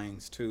book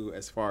lines too,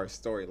 as far as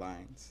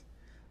storylines,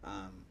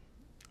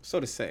 so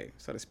to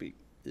speak.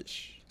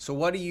 Ish. So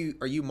what are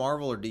you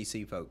Marvel or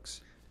DC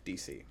folks?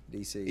 DC.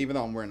 DC. Even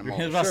though I'm wearing a I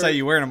Marvel was about to shirt. say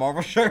you wearing a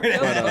Marvel shirt. It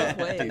goes But,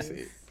 both ways,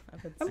 DC. I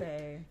would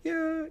say.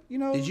 Yeah,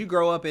 Did you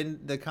grow up in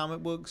the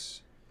comic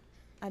books?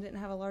 I didn't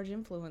have a large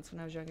influence when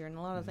I was younger, and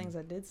a lot of things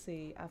I did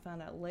see, I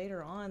found out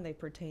later on they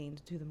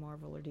pertained to the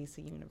Marvel or DC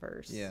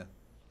universe. Yeah.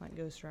 Like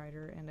Ghost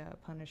Rider and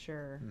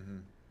Punisher. Mm-hmm.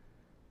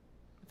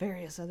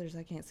 Various others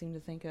I can't seem to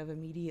think of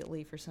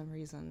immediately for some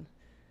reason.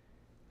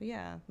 But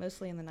yeah,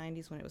 mostly in the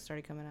 90s when it was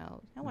started coming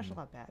out. I watched a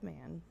lot of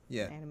Batman.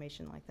 Yeah.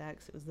 Animation like that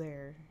because it was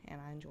there, and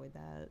I enjoyed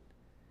that.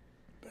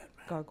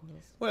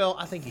 Gargoyles. Well,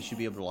 I think you should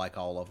be able to like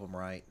all of them,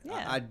 right?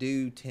 Yeah. I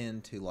do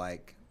tend to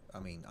like. I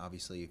mean,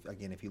 obviously,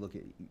 if you look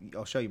at,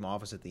 I'll show you my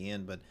office at the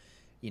end, but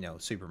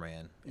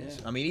Superman. Is,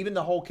 Yeah. I mean, even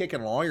the whole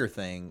Kicking Lawyer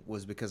thing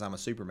was because I'm a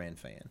Superman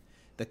fan.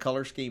 The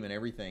color scheme and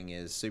everything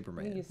is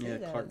Superman. You see Yeah,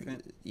 that. Clark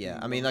Kent. Yeah,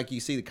 I mean, like you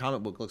see the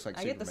comic book looks like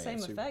I get Superman. the same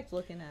Super- effect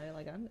looking at it.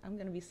 Like, I'm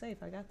going to be safe.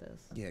 I got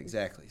this. Yeah,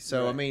 exactly.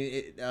 So I Right.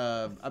 mean,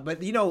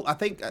 but I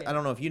think I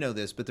don't know if you know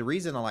this, but the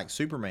reason I like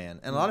Superman,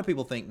 and a lot of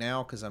people think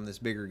now because I'm this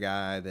bigger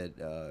guy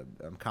that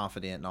I'm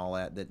confident and all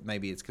that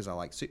maybe it's because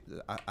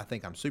I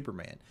think I'm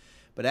Superman,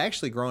 but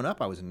actually growing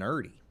up I was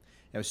nerdy.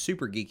 I was a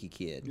super geeky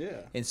kid.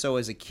 Yeah. And so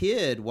as a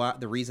kid,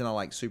 the reason I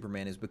like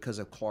Superman is because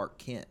of Clark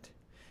Kent,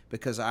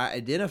 because I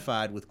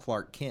identified with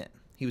Clark Kent.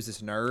 He was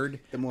this nerd,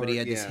 but he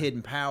had this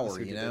hidden power, That's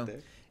what you did there.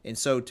 And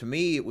so to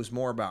me, it was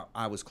more about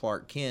I was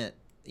Clark Kent,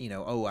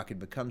 I could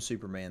become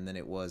Superman than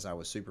it was I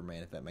was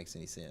Superman, if that makes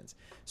any sense.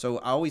 So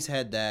I always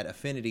had that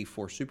affinity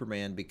for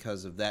Superman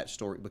because of that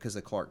story, because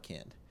of Clark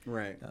Kent.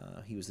 Right.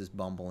 He was this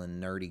bumbling,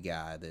 nerdy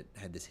guy that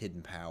had this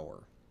hidden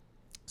power.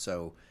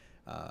 So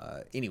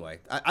anyway,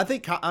 I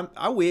think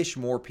I wish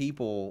more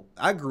people.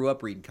 I grew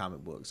up reading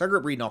comic books. I grew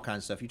up reading all kinds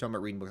of stuff. You talking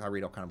about reading books? I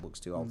read all kinds of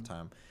books too all the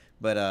time.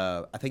 But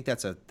I think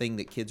that's a thing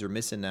that kids are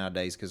missing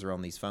nowadays because they're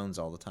on these phones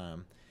all the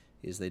time.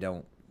 Is they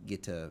don't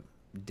get to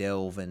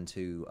delve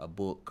into a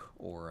book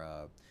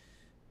or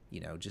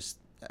just.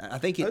 I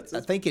think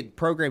it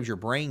programs your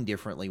brain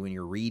differently when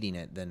you're reading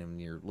it than when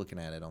you're looking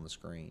at it on the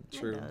screen.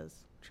 True. It does.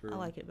 True. I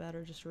like it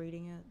better just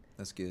reading it.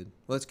 That's good.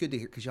 Well, it's good to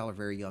hear because y'all are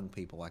very young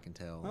people. I can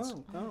tell.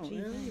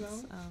 Yeah,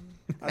 Thanks.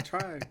 I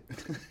tried.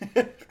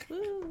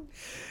 Woo.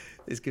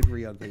 It's good for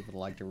young people to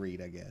like to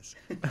read, I guess.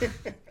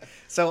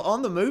 So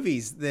on the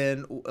movies,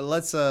 then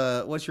let's.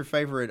 What's your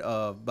favorite?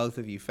 Both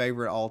of you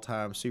favorite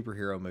all-time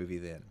superhero movie?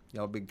 Then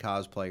y'all big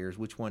cosplayers.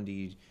 Which one do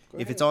you?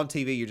 If it's on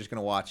TV, you're just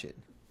gonna watch it.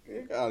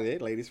 Oh, yeah,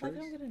 ladies Like,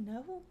 first. I'm going to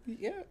know?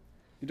 Yeah,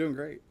 you're doing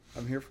great.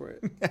 I'm here for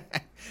it.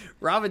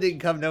 Robin didn't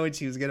come knowing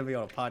she was gonna be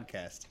on a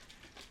podcast.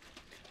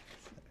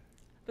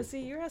 But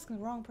see, you're asking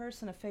the wrong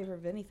person a favor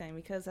of anything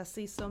because I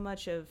see so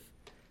much of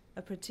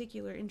a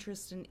particular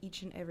interest in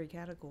each and every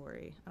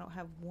category. I don't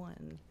have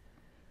one.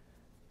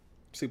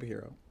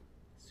 Superhero.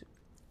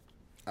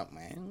 Oh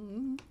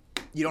man.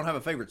 You don't have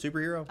a favorite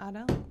superhero? I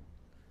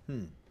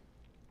don't.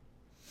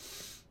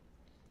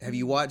 Have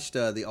you watched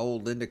the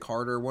old Linda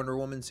Carter Wonder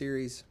Woman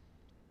series?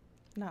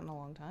 Not in a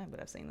long time, but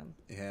I've seen them.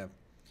 You have.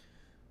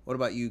 What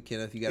about you,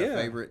 Kenneth? You got a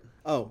favorite?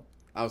 Oh,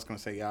 I was gonna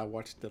say I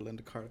watched the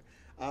Linda Carter.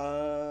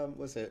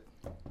 What's it?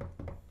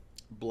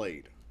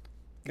 Blade.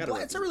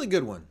 That's a really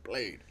good one.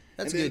 Blade.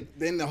 That's and good.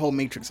 Then the whole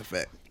Matrix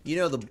effect. You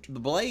know, the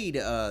Blade,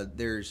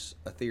 there's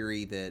a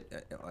theory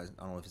that, I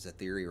don't know if it's a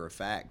theory or a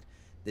fact,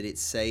 that it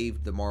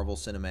saved the Marvel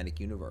Cinematic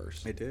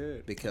Universe. It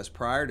did. Because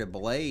prior to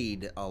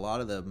Blade, a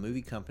lot of the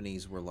movie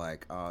companies were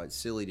like, oh, it's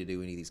silly to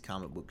do any of these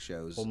comic book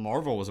shows. Well,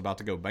 Marvel was about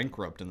to go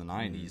bankrupt in the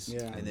 90s.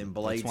 Yeah. And then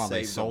Blade That's why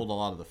they saved sold them. a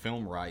lot of the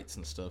film rights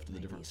and stuff to the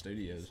different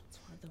studios. It's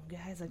one of them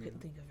guys I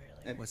couldn't think of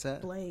earlier. What's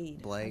that?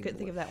 Blade. Blade. I couldn't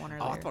think of that one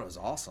earlier. Oh, I thought it was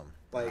awesome.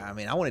 Like- I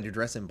mean, I wanted to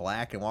dress in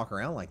black and walk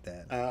around like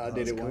that. I That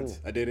did was it once.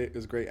 cool. I did it. It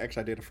was great.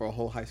 Actually, I did it for a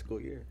whole high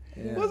school year.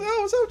 Yeah.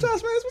 What's up,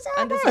 Josh? What's up,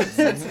 Undeserved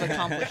bro? sense of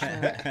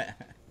accomplishment.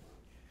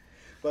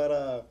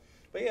 But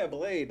yeah,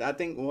 Blade. I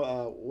think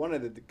one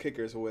of the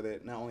kickers with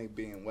it, not only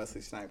being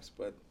Wesley Snipes,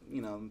 but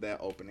that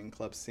opening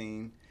club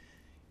scene.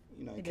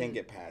 You It can't did.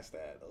 get past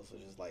that. Those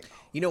are just like,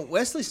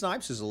 Wesley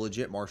Snipes is a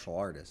legit martial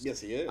artist. yes,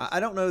 he is. I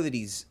don't know that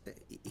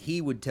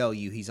he would tell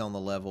you he's on the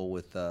level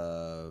with,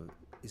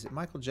 is it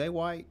Michael J.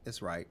 White?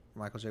 That's right,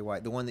 Michael J.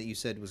 White. The one that you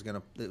said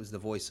that was the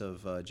voice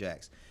of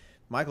Jax.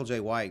 Michael J.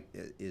 White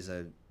is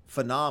a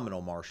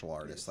phenomenal martial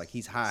artist. Yes. Like,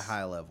 he's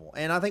high level.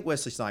 And I think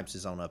Wesley Snipes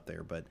is on up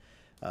there, but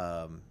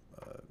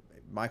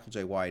Michael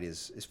J. White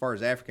is, as far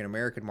as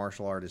African-American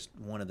martial artists,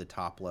 one of the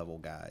top level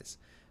guys.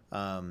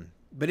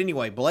 But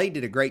anyway, Blade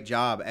did a great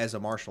job as a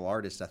martial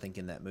artist, I think,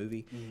 in that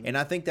movie. Mm-hmm. And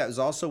I think that was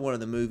also one of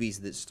the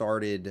movies that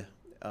started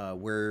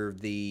where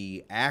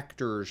the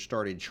actors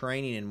started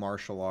training in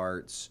martial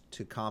arts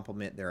to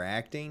complement their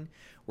acting.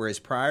 Whereas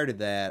prior to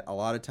that, a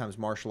lot of times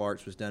martial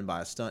arts was done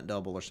by a stunt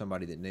double or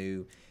somebody that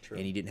knew, True.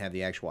 and you didn't have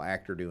the actual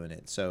actor doing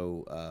it.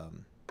 So,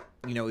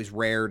 it was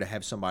rare to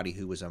have somebody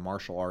who was a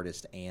martial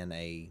artist and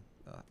a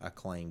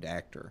acclaimed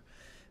actor.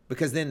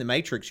 Because then the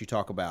Matrix you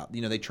talk about,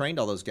 they trained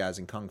all those guys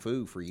in Kung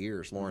Fu for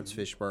years. Lawrence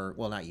Fishburne,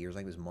 well, not years, I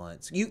think it was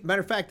months. Matter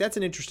of fact, that's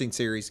an interesting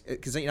series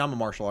because I'm a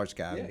martial arts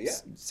guy. Yeah, yeah.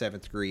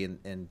 7th degree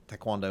in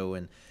Taekwondo,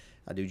 and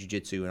I do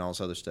jiu-jitsu and all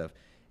this other stuff.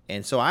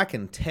 And so I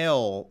can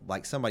tell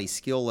like somebody's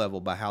skill level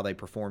by how they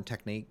perform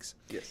techniques.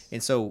 Yes.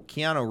 And so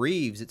Keanu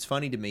Reeves, it's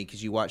funny to me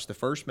because you watch the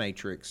first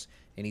Matrix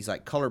and he's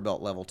like color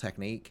belt level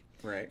technique.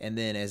 Right. And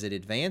then as it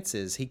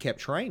advances, he kept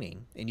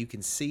training, and you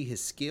can see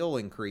his skill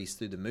increase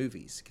through the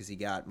movies because he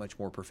got much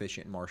more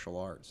proficient in martial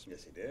arts.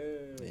 Yes, he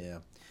did. Yeah.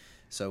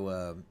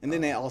 So. And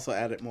then they also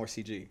added more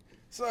CG.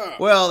 So,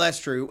 Well, that's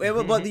true.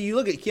 But you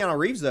look at Keanu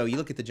Reeves, though. You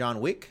look at the John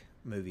Wick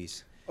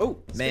movies. oh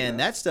Man,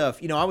 that stuff.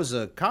 I was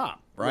a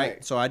cop, right?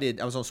 Right. So I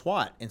was on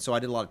SWAT, and so I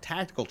did a lot of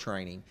tactical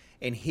training.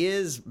 And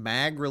his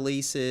mag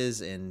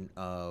releases and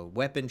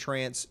weapon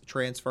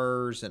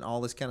transfers and all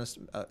this kind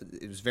of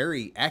it was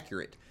very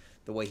accurate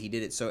the way he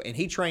did it. So, and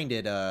he trained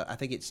at I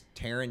think it's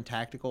Taryn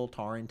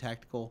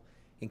Tactical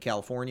in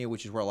California,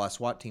 which is where a lot of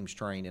SWAT teams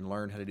trained and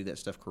learned how to do that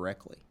stuff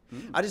correctly.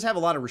 I just have a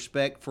lot of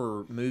respect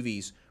for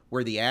movies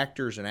where the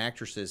actors and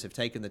actresses have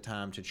taken the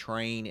time to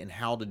train and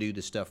how to do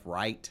the stuff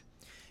right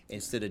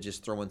instead of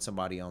just throwing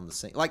somebody on the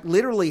scene. Like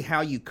literally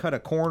how you cut a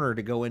corner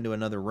to go into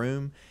another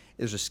room,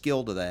 there's a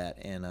skill to that.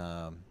 And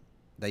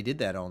they did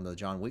that on the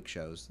John Wick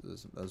shows.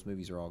 Those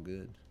movies are all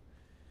good.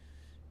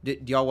 Do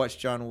y'all watch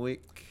John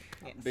Wick?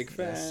 Yes. big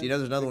fan. Yes.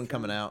 There's another one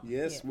coming out.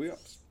 Yes, Yes. we are.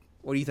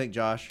 What do you think,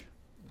 Josh?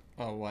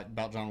 Oh, what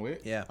about John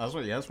Wick? Yeah. That's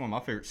one of my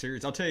favorite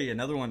series. I'll tell you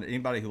another one.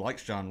 Anybody who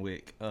likes John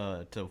Wick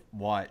to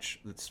watch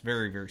that's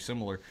very very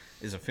similar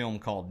is a film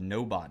called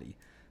Nobody.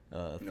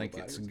 I think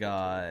it's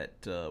got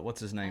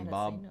what's his name, haven't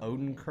Bob seen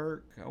Nobody.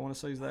 Odenkirk. I want to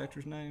say is the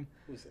actor's name.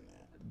 Who's in that?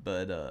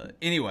 But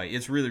anyway,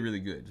 it's really really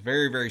good. It's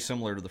very very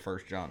similar to the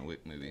first John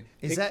Wick movie.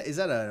 Is that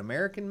an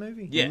American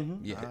movie? Yeah, I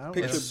yeah. don't know if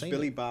Picture I've seen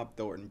Billy it. Bob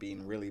Thornton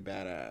being really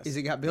badass. Is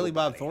it got Billy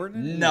Bob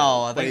Thornton? in it?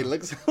 No, I But he think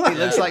looks He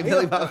looks like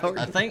Billy Bob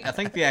Thornton. I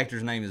think the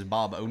actor's name is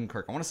Bob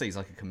Odenkirk. I want to say he's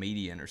like a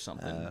comedian or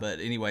something. But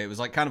anyway, it was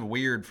like kind of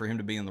weird for him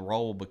to be in the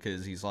role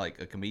because he's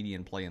like a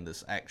comedian playing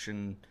this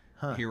action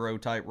hero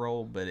type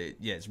role. But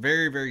it's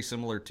very very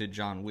similar to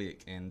John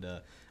Wick. And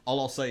all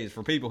I'll say is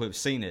for people who have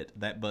seen it,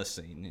 that bus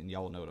scene, and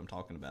y'all know what I'm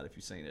talking about if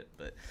you've seen it,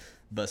 but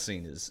bus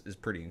scene is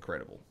pretty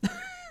incredible.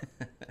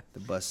 The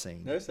bus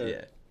scene. There's a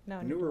Yeah. No,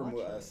 I need to newer watch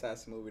it.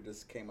 assassin movie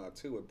just came out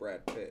too with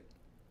Brad Pitt.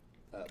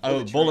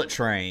 Bullet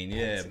Train. I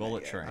Yeah, haven't seen Bullet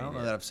that yet. Train. I don't know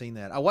yeah. that I've seen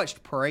that. I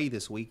watched Prey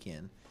this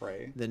weekend,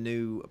 Prey. the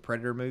new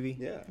Predator movie.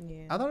 Yeah.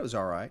 Yeah. I thought it was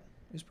all right.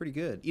 It was pretty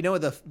good.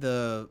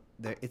 The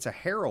it's a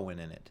heroine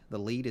in it. The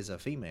lead is a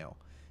female.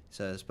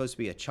 So it's supposed to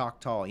be a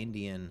Choctaw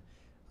Indian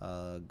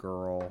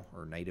girl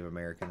or Native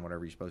American,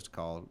 whatever you're supposed to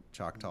call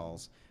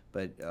Choctaws.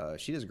 But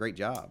she does a great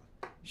job.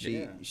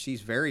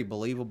 She's very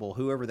believable,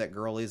 whoever that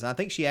girl is. I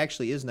think she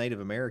actually is Native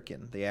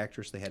American, the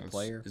actress they had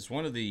play her. It's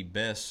one of the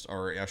best,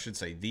 or I should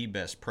say, the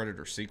best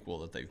Predator sequel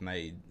that they've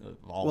made. Of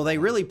all Well, they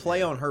time. really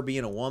play on her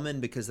being a woman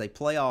because they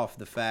play off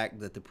the fact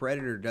that the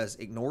Predator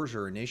ignores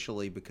her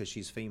initially because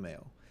she's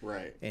female.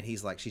 Right. And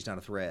he's like, she's not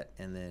a threat,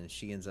 and then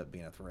she ends up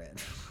being a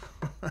threat.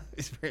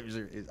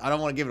 I don't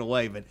want to give it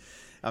away, but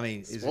I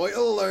mean, Spoiler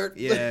alert.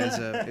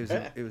 yeah,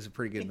 it was a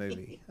pretty good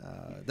movie.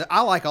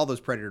 I like all those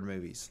Predator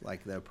movies,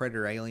 like the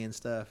Predator Alien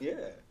stuff. Yeah.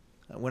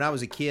 When I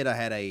was a kid, I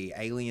had a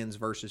Aliens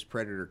versus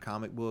Predator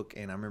comic book,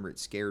 and I remember it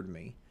scared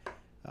me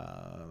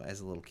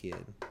as a little kid.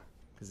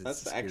 It's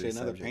That's a scary actually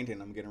another subject.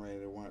 painting I'm getting ready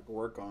to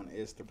work on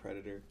is the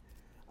Predator.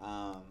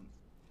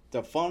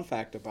 The fun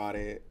fact about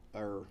it,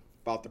 or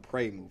about the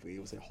Prey movie, it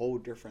was a whole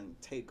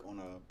different take on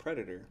a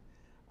Predator,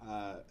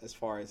 as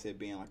far as it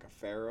being like a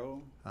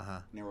pharaoh. Uh-huh.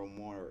 And they were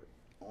more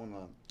on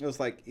it was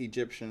like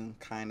Egyptian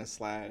kind of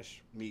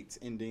 / meets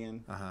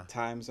Indian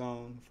time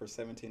zone for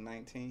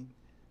 1719,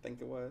 I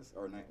think it was,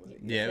 or night was it?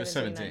 Yeah, it was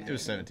 17. 17, It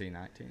was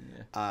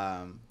 1719.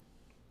 Yeah.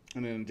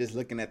 And then just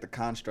looking at the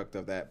construct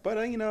of that, but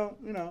you know,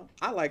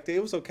 I liked it.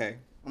 It was okay.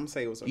 I'm gonna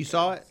say it was okay. You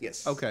saw it?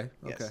 Yes. Okay.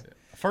 Yes. Okay.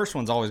 The first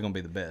one's always going to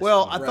be the best.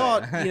 Well, I Right.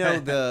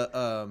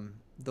 thought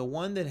the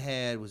one that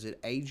had, was it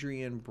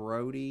Adrian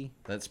Brody?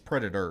 That's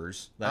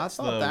Predators. That's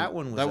thought that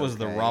one was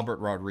the okay. Robert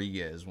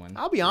Rodriguez one.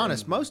 I'll be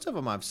honest, most of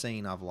them I've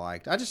seen I've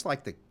liked. I just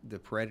like the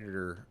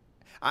Predator.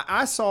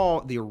 I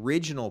saw the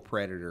original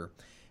Predator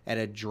at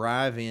a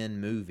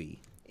drive-in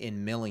movie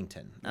in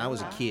Millington. I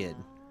was a kid,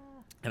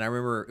 and I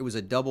remember it was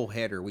a double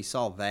header. We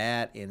saw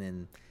that and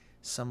then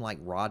some like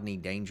Rodney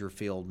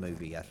Dangerfield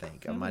movie, I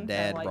think. My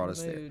dad like brought the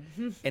us there,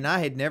 mood. and I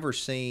had never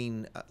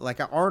seen like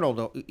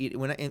Arnold.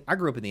 When I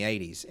grew up in the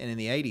 '80s, and in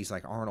the '80s,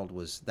 like Arnold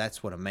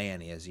that's what a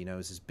man is. You know,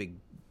 is this big.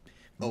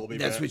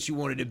 That's what you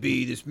wanted to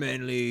be. This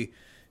manly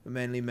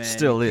man.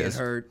 Still you can't is.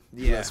 hurt.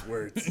 Yeah. Less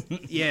words.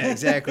 Yeah,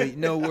 exactly.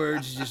 No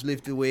words, just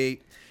lift the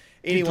weight.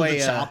 Anyway,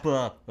 Get to the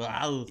chopper.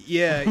 Wow.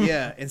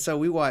 yeah. And so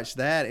we watched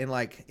that, and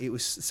like it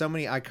was so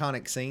many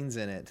iconic scenes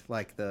in it,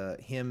 like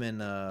him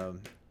and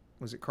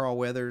was it Carl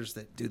Weathers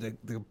that do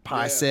the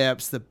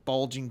biceps, the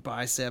bulging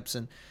biceps,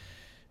 and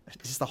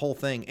just the whole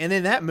thing. And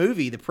then that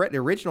movie, the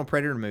original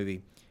Predator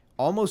movie,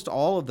 almost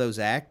all of those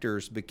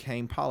actors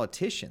became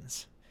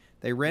politicians.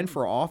 They ran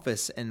for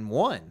office and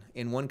won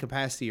in one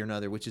capacity or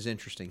another, which is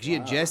interesting. 'Cause you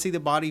had Jesse the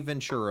Body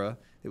Ventura,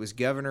 that was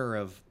governor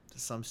of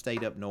some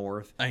state up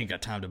north. I ain't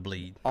got time to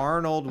bleed.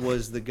 Arnold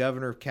was the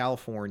governor of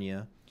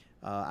California.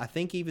 I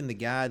think even the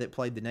guy that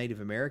played the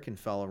Native American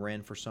fellow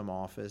ran for some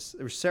office.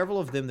 There were several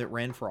of them that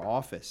ran for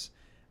office,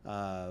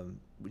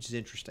 which is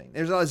interesting.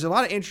 There's a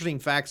lot of interesting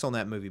facts on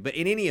that movie. But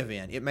in any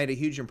event, it made a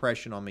huge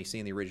impression on me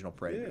seeing the original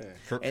Predator.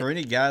 Yeah. For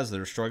any guys that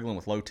are struggling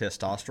with low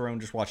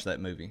testosterone, just watch that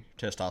movie.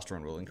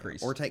 Testosterone will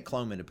increase. Or take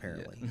Clomid,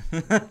 apparently.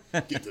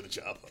 Get to the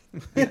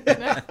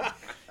chopper.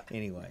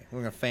 Anyway,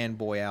 we're going to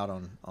fanboy out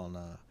on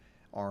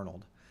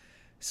Arnold.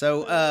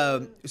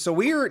 So so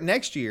we're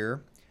next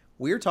year.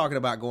 We're talking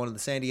about going to the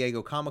San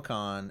Diego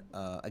Comic-Con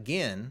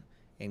again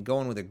and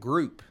going with a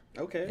group.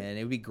 Okay. And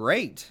it would be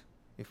great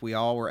if we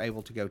all were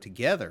able to go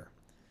together.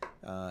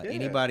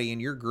 Anybody in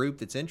your group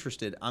that's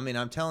interested, I mean,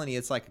 I'm telling you,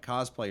 it's like a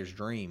cosplayer's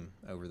dream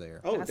over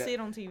there. Oh, I see it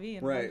on TV.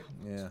 And right.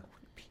 Yeah.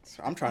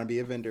 So I'm trying to be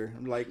a vendor.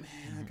 I'm like,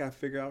 man, I gotta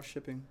figure out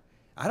shipping.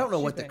 I don't know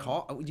what the Shipping.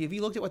 cost. Have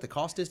you looked at what the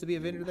cost is to be a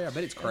vendor there? I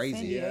bet it's San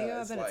crazy. Diego, Yeah,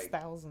 I it's bet it's like-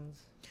 thousands.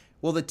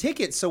 Well, the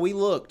tickets. So we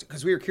looked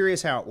because we were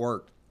curious how it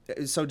worked.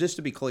 So just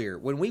to be clear,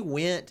 when we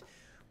went,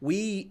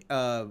 it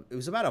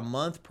was about a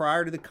month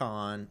prior to the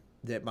con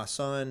that my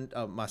son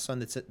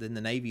that's in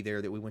the Navy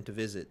there that we went to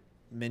visit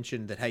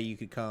mentioned that, hey, you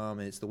could come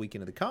and it's the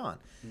weekend of the con.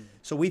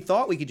 So we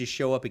thought we could just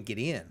show up and get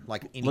in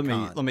like any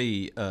con. Let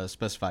me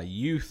specify.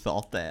 You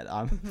thought that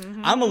I'm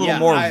a little Yeah,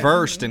 more I-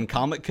 versed in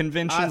comic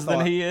conventions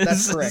than he is.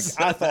 That's correct.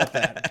 I thought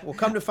that. Well,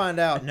 come to find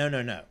out,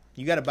 no.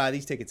 You got to buy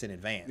these tickets in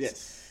advance.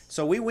 Yes.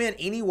 So we went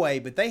anyway,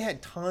 but they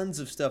had tons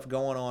of stuff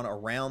going on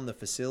around the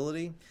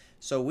facility.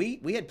 So we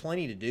had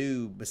plenty to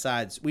do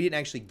besides we didn't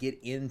actually get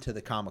into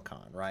the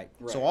Comic-Con, right?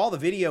 So all the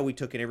video we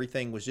took and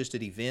everything was just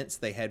at events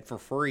they had for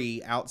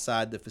free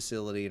outside the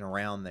facility and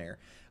around there.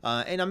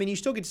 And I mean, you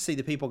still get to see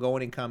the people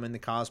going and coming, the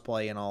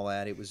cosplay and all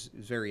that. It was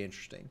very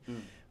interesting.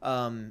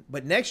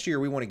 But next year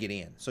we want to get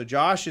in. So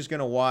Josh is going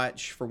to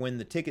watch for when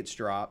the tickets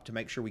drop to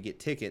make sure we get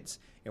tickets.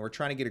 And we're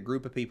trying to get a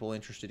group of people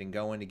interested in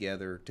going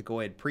together to go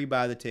ahead and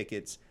pre-buy the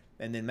tickets.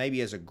 And then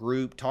maybe as a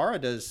group, Tara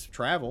does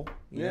travel.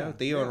 You know,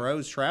 Theo and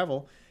Rose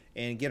travel.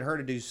 And get her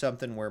to do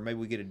something where maybe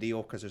we get a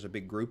deal because there's a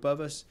big group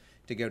of us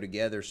to go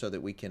together so that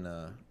we can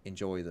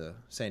enjoy the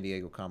San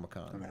Diego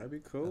Comic-Con. That'd be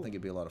cool. I think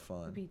it'd be a lot of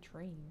fun. It'd be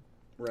dream.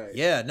 Right.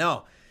 Yeah,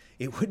 no,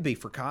 it would be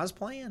for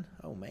cosplaying.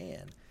 Oh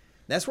man,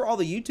 that's where all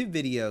the YouTube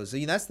videos.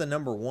 You know, that's the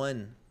number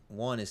one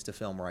is to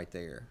film right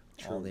there.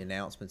 True. All the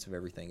announcements of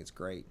everything. It's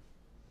great.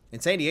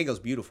 And San Diego's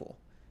beautiful.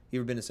 You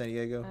ever been to San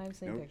Diego? I've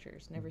seen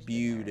pictures. Never seen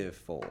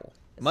Beautiful.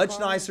 As Much far-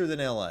 nicer than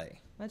LA.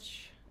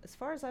 As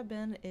far as I've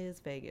been is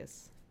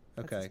Vegas.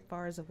 That's Okay. as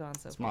far as I've gone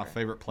so It's far. my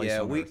favorite place. Yeah,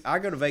 on earth. I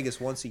go to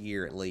Vegas once a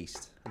year at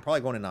least. I'm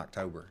probably going in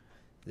October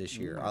this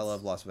year. I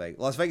love Las Vegas.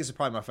 Las Vegas is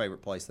probably my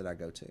favorite place that I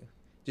go to,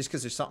 just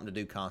because there's something to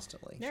do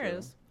constantly. There it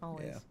is.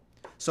 Always. Yeah.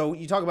 So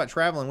you talk about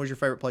traveling. Where's your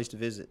favorite place to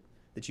visit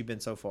that you've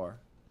been so far?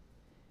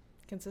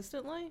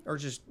 Consistently? Or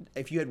just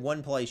if you had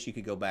one place you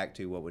could go back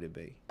to, what would it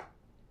be?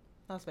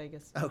 Las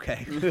Vegas.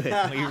 Okay, good.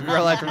 Well, you're a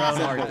girl after my own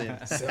heart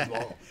then.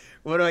 Simple.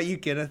 What about you,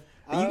 Kenneth?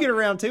 You get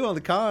around too on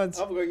the cons.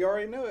 Oh, you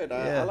already know it.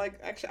 Yeah. I like,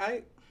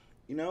 actually,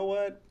 you know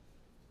what?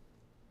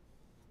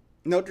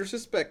 No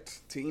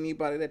disrespect to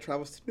anybody that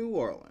travels to New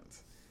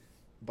Orleans,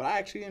 but I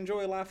actually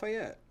enjoy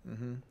Lafayette.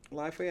 Mm-hmm.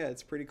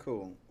 Lafayette's pretty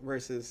cool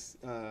versus,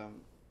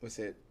 what's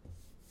it?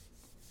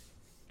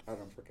 I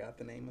don't forgot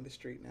the name of the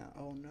street now.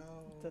 Oh, no.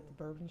 Is that the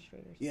Bourbon Street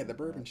or something? Yeah, the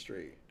Bourbon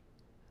Street.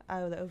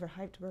 Oh, the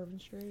overhyped Bourbon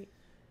Street.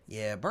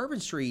 Yeah, Bourbon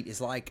Street is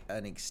like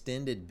an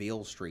extended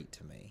Beale Street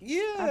to me.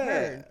 Yeah. I've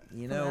heard.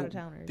 You From know,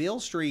 out-of-towners. Beale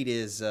Street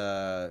is.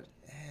 I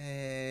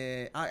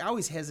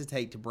always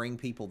hesitate to bring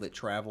people that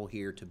travel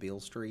here to Beale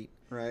Street.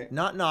 Right.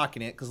 Not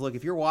knocking it, because look,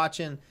 if you're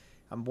watching,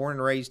 I'm born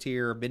and raised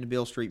here. I've been to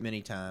Beale Street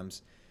many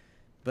times,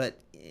 but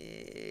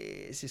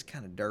it's just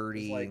kind of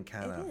dirty It's like and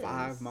kind It of. is.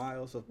 5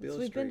 miles of Bill So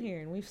we've Street. been here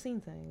and we've seen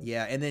things.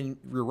 Yeah, and then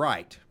you're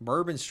right.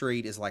 Bourbon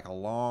Street is like a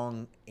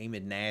long,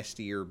 even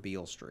nastier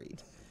Beale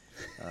Street.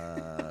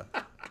 Now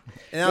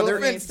No there,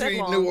 offense Said to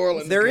long. New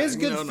Orleans. there is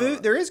guys. good No, food. no.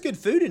 There is good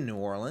food in New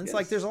Orleans. Yes.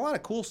 Like there's a lot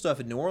of cool stuff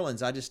in New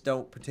Orleans. I just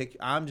don't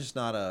I'm just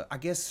not a. I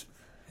guess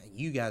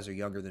you guys are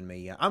younger than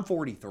me. I'm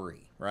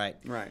 43, right?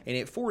 Right. And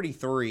at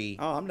 43,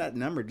 Oh, I'm not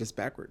numbered, just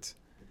backwards.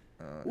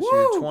 so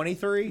you're Woo!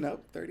 23.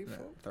 Nope, 34.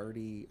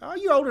 30. Oh,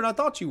 you're older than I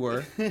thought you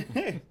were.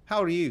 How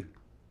old are you?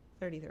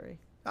 33.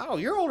 Oh,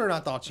 you're older than I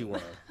thought you were.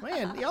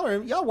 Man,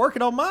 y'all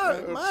working on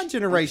my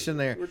generation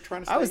there. We're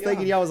trying to I was stay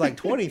thinking young. y'all was like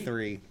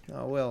 23.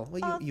 Oh well,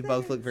 Oh, you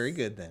both look thanks. very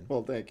good then.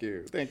 Well, thank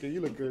you. Thank you.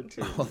 You look good,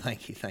 too. Well,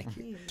 thank you.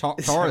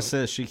 Tara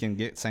says she can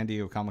get San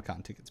Diego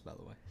Comic-Con tickets, by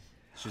the way.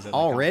 She's at the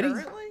Already,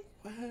 Currently?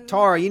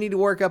 Tara, you need to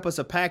work up us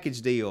a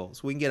package deal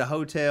so we can get a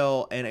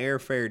hotel and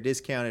airfare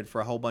discounted for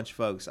a whole bunch of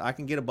folks. I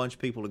can get a bunch of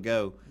people to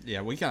go.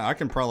 Yeah, we can. I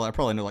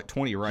probably know like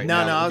 20 right No, now.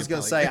 no, that I we was could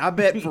gonna probably say, I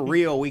bet for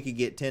real we could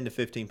get 10 to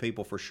 15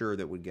 people for sure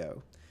that would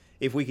go.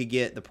 If we could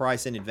get the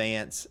price in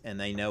advance and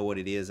they know what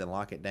it is and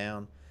lock it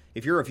down.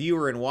 If you're a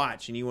viewer and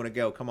watch and you want to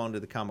go, come on to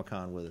the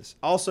Comic-Con with us.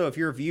 Also, if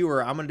you're a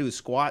viewer, I'm going to do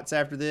squats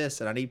after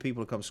this, and I need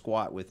people to come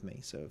squat with me.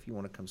 So if you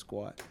want to come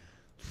squat.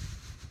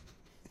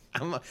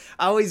 I'm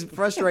always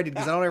frustrated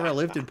because I don't ever have a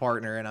lifting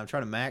partner, and I'm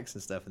trying to max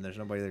and stuff, and there's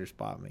nobody there to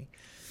spot me.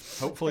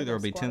 Hopefully there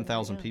will be Squad right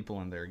 10,000 now.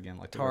 people in there again.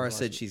 Like there Tara was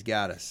said last she's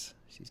got us.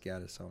 She's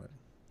got us on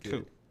it. year.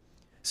 Cool.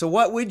 So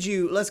what would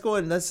you? Let's go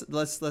ahead and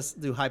let's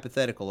do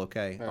hypothetical,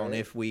 okay? All On right.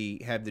 if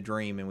we have the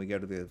dream and we go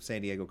to the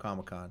San Diego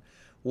Comic-Con,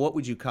 what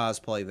would you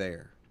cosplay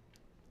there?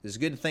 It's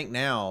good to think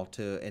now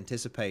to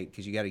anticipate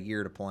because you got a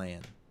year to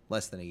plan,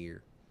 less than a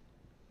year.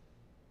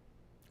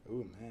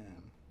 Oh, man.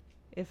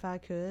 If I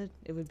could,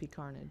 it would be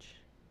Carnage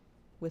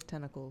with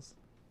tentacles.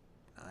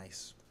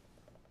 Nice.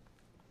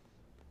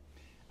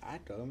 I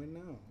don't even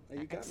know.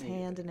 You got Axe me.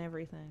 hand and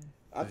everything.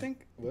 I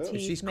think, well, Teeth.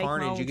 If she's Make my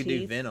Carnage, own you could do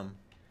teeth. Venom.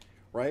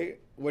 right?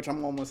 Which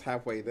I'm almost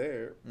halfway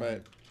there,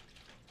 but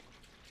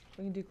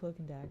We can do Cloak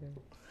and Dagger.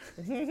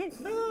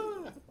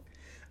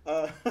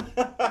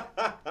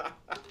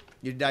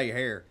 You dye your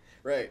hair.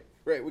 right.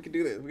 We can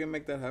do this. We can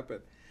make that happen.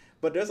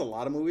 But there's a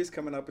lot of movies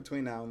coming up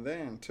between now and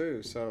then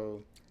too.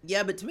 So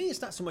Yeah, but to me,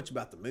 it's not so much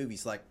about the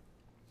movies. Like,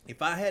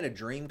 if I had a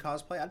dream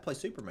cosplay, I'd play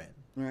Superman.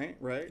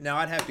 right. Now,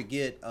 I'd have to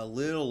get a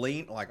little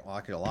lean, I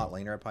could a lot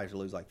leaner. I'd probably have to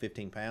lose like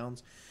 15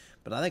 pounds.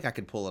 But I think I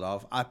could pull it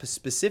off. I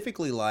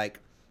specifically like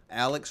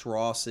Alex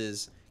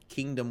Ross's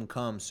Kingdom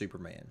Come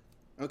Superman.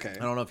 Okay.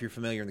 I don't know if you're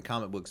familiar in the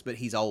comic books, but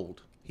he's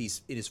old.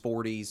 He's in his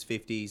 40s,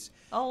 50s.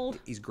 Old.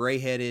 He's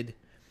gray-headed.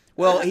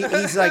 Well,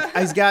 he's like,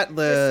 he's got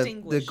the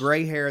Distinguished.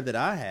 gray hair that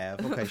I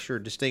have. Okay, sure,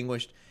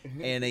 distinguished.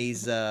 And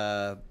he's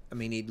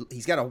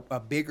he's got a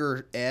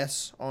bigger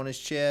S on his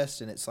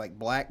chest, and it's like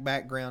black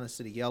background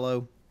instead of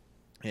yellow.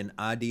 And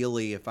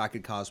ideally, if I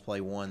could cosplay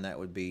one, that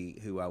would be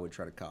who I would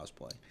try to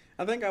cosplay.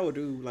 I think I would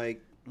do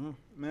like,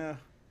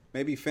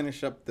 maybe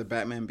finish up the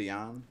Batman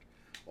Beyond,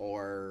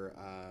 or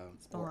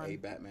Spawn. a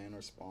Batman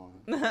or Spawn.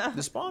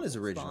 The Spawn is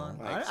original. Spawn.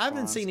 Like, I haven't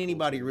Spawn's seen cool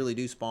anybody too. really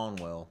do Spawn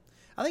well.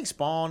 I think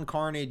Spawn,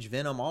 Carnage,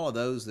 Venom, all of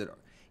those that are,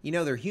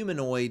 they're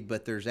humanoid,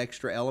 but there's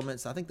extra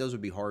elements. I think those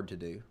would be hard to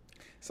do.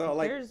 So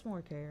like, There's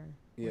more care.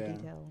 More Yeah.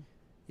 detail.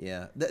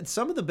 Yeah,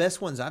 some of the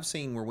best ones I've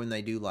seen were when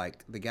they do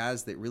like the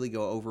guys that really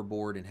go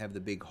overboard and have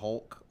the big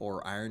Hulk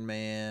or Iron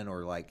Man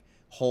or like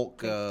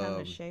Hulk, Takes time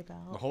to shape The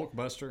out.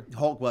 Hulkbuster.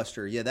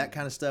 Hulkbuster. Yeah, that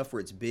kind of stuff where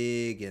it's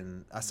big.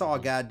 And I saw a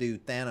guy do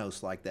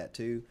Thanos like that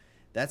too.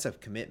 That's a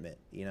commitment,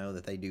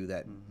 that they do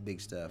that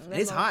big stuff. And That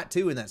it's mo- hot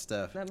too in that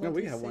stuff. That Yeah,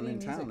 we have one in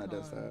Multi-City town Music that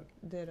does Con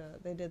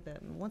that. they did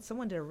that. Once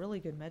someone did a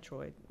really good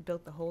Metroid,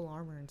 built the whole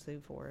armor and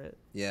suit for it.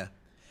 Yeah,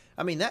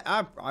 I mean that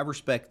I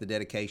respect the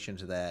dedication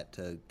to that,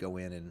 to go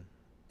in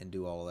and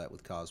do all of that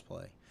with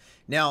cosplay.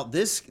 Now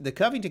the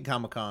Covington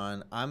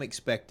Comic-Con,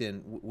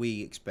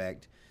 we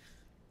expect,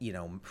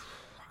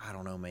 I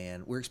don't know,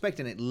 man. We're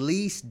expecting at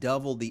least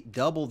double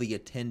the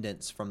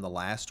attendance from the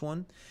last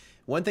one.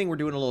 One thing we're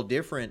doing a little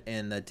different,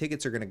 and the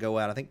tickets are going to go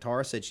out. I think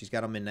Tara said she's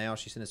got them in now.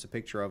 She sent us a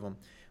picture of them.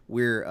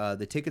 Where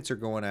the tickets are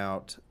going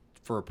out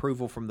for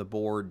approval from the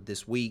board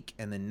this week,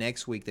 and then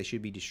next week they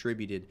should be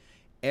distributed.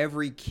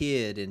 Every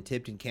kid in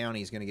Tipton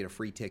County is going to get a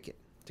free ticket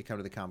to come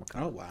to the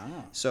Comic-Con. oh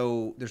wow.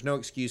 So there's no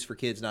excuse for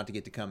kids not to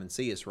get to come and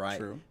see us, right?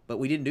 True. But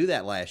we didn't do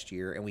that last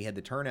year, and we had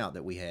the turnout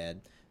that we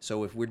had.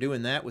 So if we're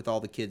doing that with all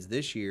the kids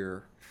this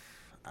year,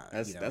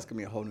 That's gonna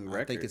be a whole new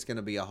record. I think it's going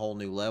to be a whole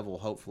new level,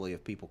 hopefully,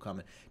 of people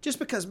coming. Just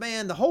because,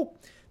 man,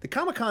 the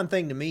Comic-Con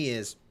thing to me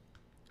is,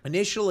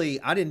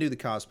 initially, I didn't do the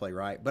cosplay,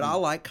 right? But I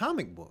like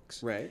comic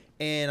books. Right.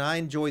 And I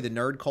enjoy the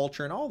nerd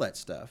culture and all that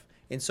stuff.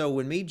 And so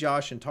when me,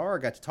 Josh, and Tara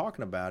got to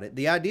talking about it,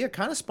 the idea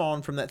kind of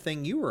spawned from that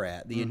thing you were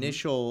at. The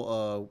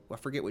initial, I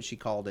forget what she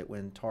called it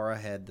when Tara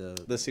had the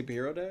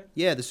superhero day.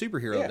 the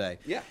superhero day.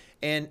 Yeah.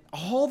 And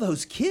all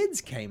those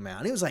kids came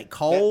out. It was like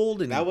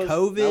cold and was,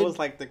 COVID. That was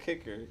like the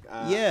kicker.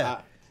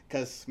 Yeah.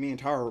 Because me and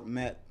Tara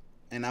met,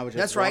 and I was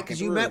just That's right, walking because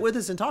you through, met with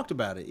us and talked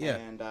about it. Yeah.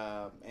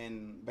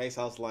 And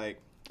basically I was like,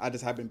 I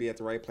just happened to be at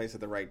the right place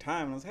at the right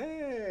time. And I was,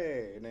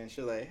 hey. And then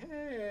she was like,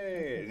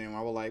 hey. And then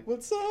I was like,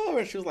 what's up?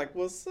 And she was like,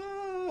 what's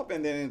up?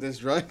 And then it just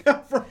drug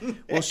up from there.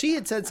 Well, she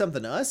had said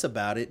something to us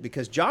about it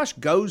because Josh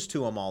goes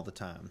to them all the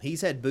time.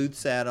 He's had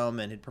booths at them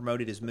and had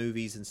promoted his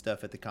movies and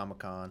stuff at the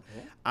Comic-Con.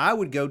 Yeah. I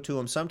would go to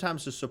him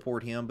sometimes to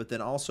support him, but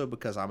then also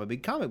because I'm a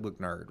big comic book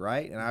nerd,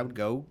 right? And I would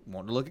go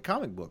wanting to look at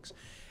comic books.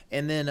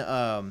 And then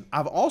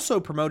I've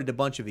also promoted a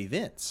bunch of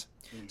events.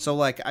 So,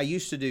 like, I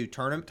used to do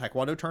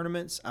taekwondo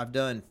tournaments. I've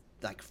done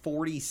like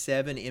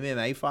 47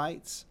 MMA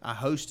fights. I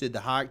hosted the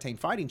High Octane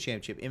Fighting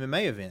Championship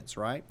MMA events,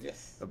 right?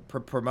 Yes.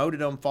 Promoted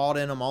them, fought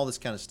in them, all this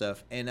kind of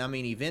stuff. And I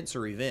mean, events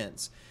are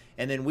events.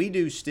 And then we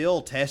do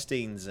still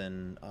testings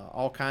and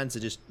all kinds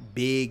of just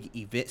big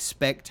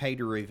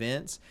spectator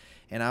events.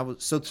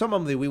 And so some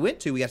of them that we went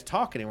to, we got to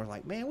talking, and we're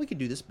like, man, we could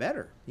do this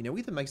better. We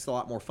think it makes it a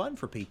lot more fun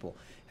for people,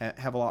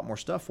 have a lot more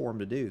stuff for them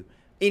to do.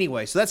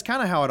 Anyway, so that's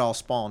kind of how it all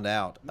spawned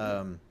out.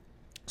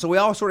 So we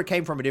all sort of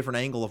came from a different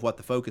angle of what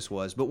the focus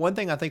was. But one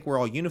thing I think we're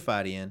all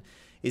unified in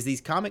is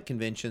these comic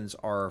conventions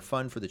are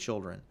fun for the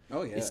children.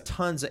 Oh, yeah.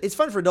 It's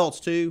fun for adults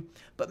too.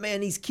 But man,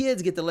 these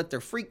kids get to let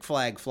their freak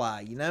flag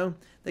fly,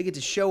 They get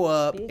to show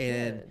up Be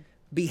and good.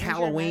 be Use your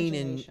Halloween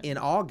imagination. in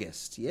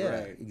August.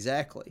 Yeah, Right.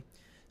 exactly.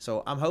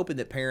 So I'm hoping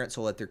that parents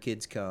will let their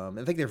kids come.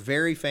 I think they're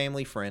very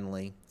family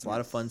friendly. It's a lot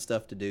of fun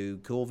stuff to do,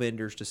 cool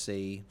vendors to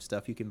see,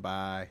 stuff you can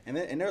buy. And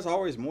there's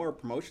always more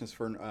promotions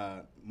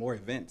for more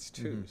events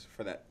too,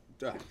 for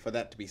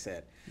that to be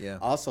said. Yeah.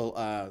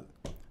 Also,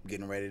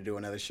 getting ready to do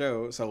another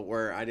show. So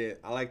I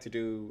like to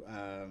do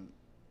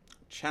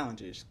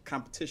challenges,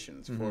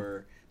 competitions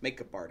for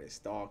makeup artists.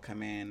 They all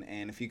come in,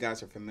 and if you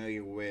guys are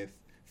familiar with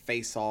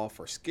Face Off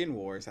or Skin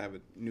Wars, I have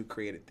a new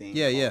created thing.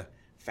 Yeah, called yeah.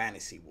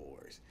 Fantasy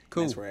Wars.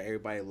 Cool. That's where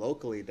everybody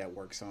locally that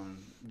works on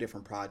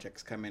different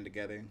projects come in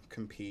together,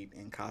 compete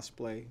in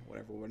cosplay,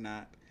 whatever,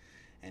 whatnot.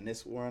 And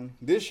this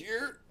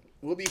year,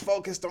 we'll be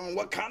focused on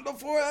Wakanda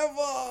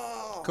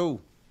forever.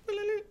 Cool.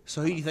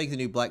 So who do you think the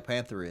new Black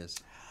Panther is?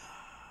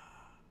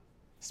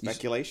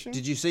 Speculation.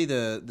 Did you see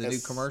the new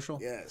commercial?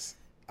 Yes.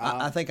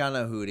 I think I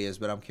know who it is,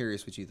 but I'm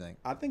curious what you think.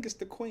 I think it's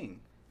the Queen.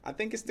 I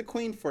think it's the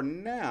Queen for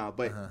now,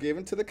 but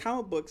given to the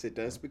comic books, it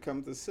does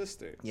become the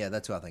sister. Yeah,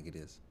 that's who I think it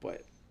is.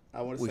 But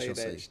I want to say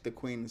that the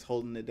Queen is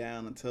holding it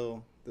down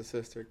until the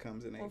sister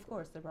comes in April. Of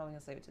course, they're probably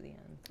gonna save it to the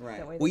end. Right.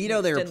 That way Well, they you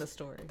can know extend the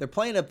story. they're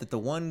playing up that the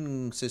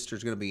one sister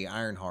is going to be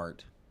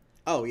Ironheart.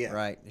 Oh yeah.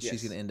 Right. Yes.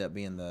 She's going to end up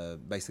being the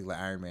basically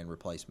Iron Man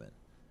replacement.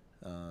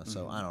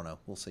 So I don't know.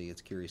 We'll see.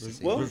 It's curious to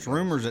see. Well, There's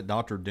rumors that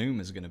Doctor Doom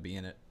is going to be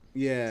in it.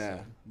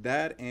 Yeah,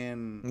 that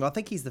and Well, I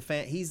think he's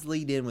he's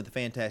lead in with the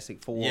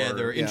Fantastic Four. Yeah,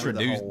 they're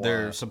the whole,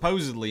 they're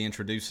supposedly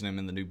introducing him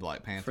in the new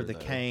Black Panther for the though.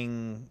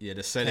 Kang. Yeah,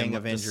 to set Kang him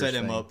Avengers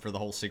him thing. up for the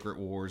whole Secret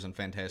Wars and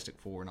Fantastic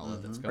Four and all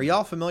that. That's Are coming.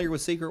 y'all familiar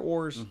with Secret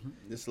Wars?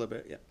 just a little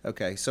bit. Yeah.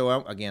 Okay, so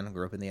I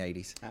grew up in the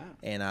 '80s, Ah.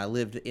 and I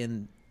lived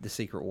in the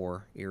Secret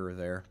War era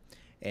there.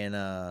 And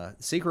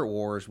Secret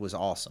Wars was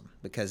awesome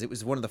because it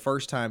was one of the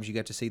first times you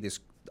got to see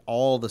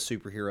all the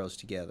superheroes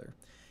together.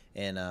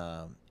 And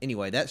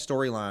anyway, that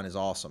storyline is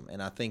awesome, and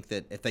I think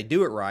that if they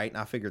do it right, and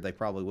I figure they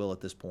probably will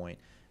at this point,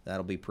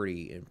 that'll be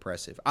pretty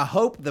impressive. I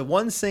hope the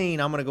one scene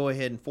I'm going to go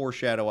ahead and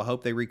foreshadow, I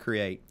hope they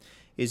recreate,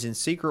 is in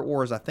Secret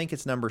Wars. I think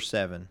it's number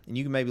 7, and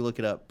you can maybe look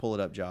it up, pull it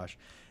up, Josh.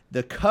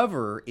 The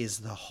cover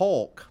is the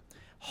Hulk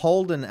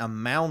holding a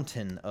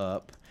mountain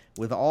up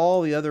with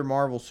all the other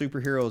Marvel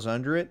superheroes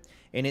under it,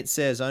 and it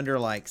says under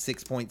like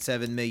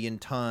 6.7 million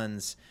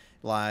tons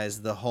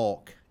lies the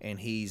Hulk, and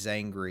he's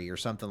angry or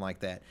something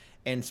like that.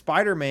 And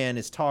Spider-Man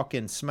is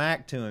talking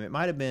smack to him. It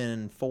might have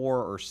been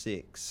 4 or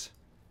 6.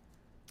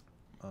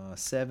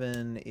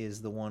 7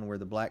 is the one where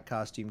the black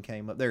costume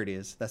came up. There it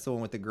is. That's the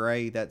one with the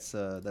gray. That's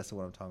the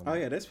one I'm talking about. Oh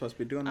yeah, they're supposed to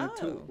be doing that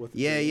too. With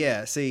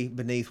Yeah. See,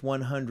 beneath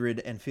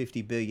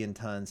 150 billion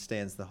tons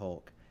stands the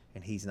Hulk,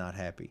 and he's not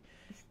happy.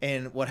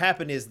 And what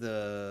happened is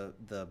the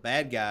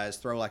bad guys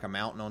throw like a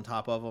mountain on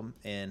top of him,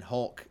 and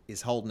Hulk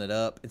is holding it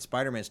up, and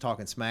Spider-Man's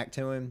talking smack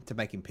to him to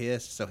make him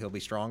pissed, so he'll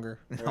be stronger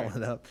and holding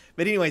it up.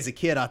 But anyway, as a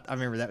kid, I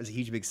remember that was a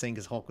huge big scene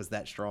because Hulk was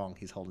that strong.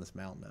 He's holding this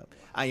mountain up.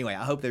 Anyway,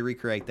 I hope they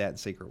recreate that in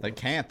Secret Wars. They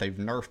can't. They've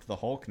nerfed the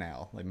Hulk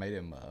now. They made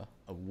him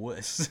a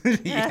wuss. They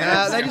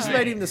just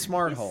made him the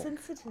smart Hulk.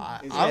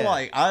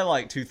 I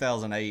like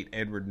 2008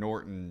 Edward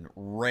Norton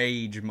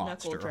Rage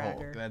Monster Hulk.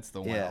 Dragger. That's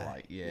the one I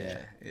like.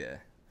 Yeah.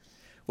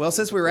 Well,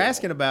 since we were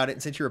asking about it,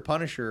 and since you're a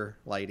Punisher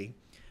lady,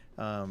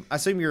 I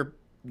assume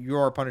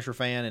you're a Punisher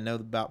fan and know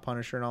about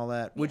Punisher and all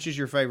that. Which is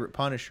your favorite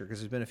Punisher? Because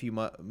there's been a few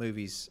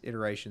movies,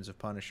 iterations of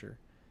Punisher.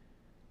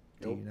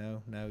 Do you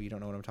know? No, you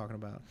don't know what I'm talking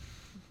about.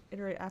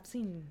 I've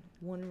seen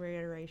one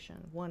reiteration.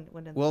 One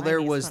in the Well, there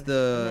 90s was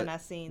Punisher, and then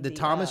I've seen the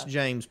Thomas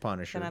James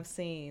Punisher. And I've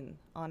seen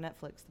on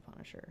Netflix the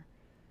Punisher.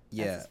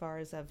 Yeah. That's as far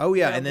as I've. Oh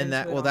yeah, delved and then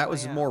into it that on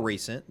was my more own.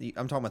 recent.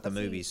 I'm talking about the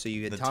movies. So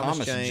you had The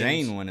Thomas James.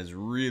 Jane one is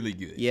really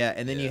good. Yeah,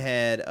 and then you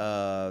had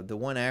the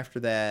one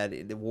after that,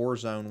 the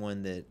Warzone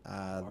one that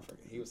I forget.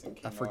 He was in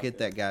King I forget Arthur.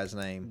 that guy's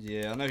name.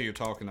 Yeah, I know who you're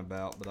talking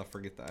about, but I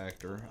forget the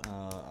actor.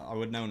 I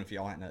would have known if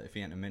you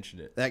hadn't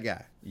mentioned it. That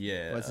guy.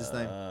 Yeah. What's his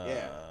name?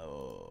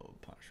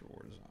 Punisher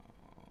Wars.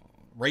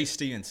 Ray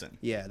Stevenson.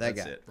 Yeah,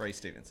 That's guy. it. Ray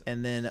Stevenson.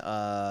 And then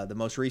the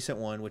most recent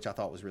one, which I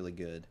thought was really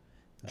good.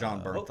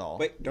 John Bernthal.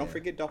 Wait, don't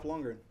forget Dolph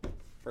Lundgren.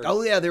 First.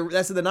 Oh yeah,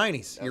 that's in the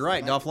 '90s. You're the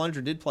right. 90s. Dolph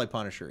Lundgren did play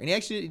Punisher, and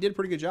he did a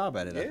pretty good job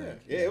at it. I think.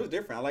 Yeah, it was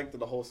different. I liked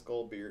the whole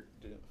skull beard.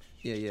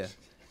 Yeah.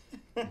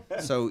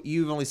 So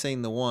you've only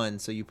seen the one,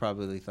 so you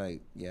probably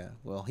think, yeah.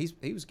 Well,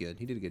 he was good.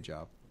 He did a good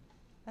job.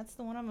 That's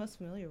the one I'm most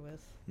familiar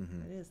with.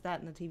 Mm-hmm. It is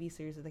that and the TV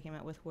series that they came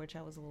out with, which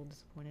I was a little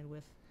disappointed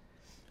with.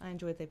 I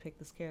enjoyed they picked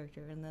this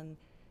character, and then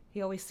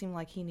he always seemed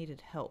like he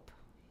needed help.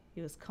 He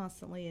was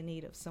constantly in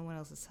need of someone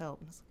else's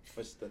help.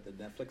 What's the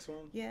Netflix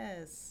one?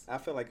 Yes. I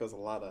feel like it was a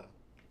lot of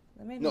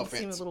That made No me seem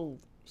a offense. little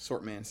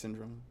short man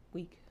syndrome.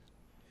 weak.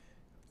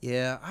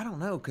 Yeah, I don't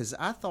know, because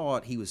I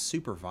thought he was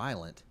super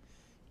violent,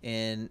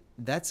 and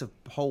that's a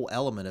whole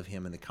element of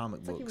him in the comic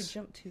It's like he would books.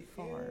 jump too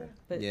far.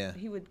 But Yeah.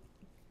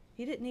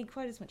 he didn't need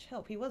quite as much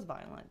help. He was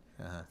violent.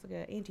 Uh-huh. It's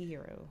like an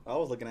anti-hero. I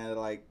was looking at it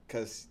like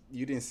because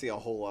you didn't see a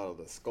whole lot of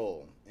the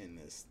skull in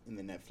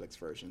the Netflix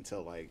version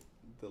until like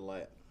the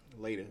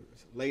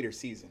later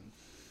season,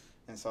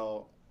 and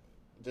so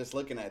just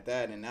looking at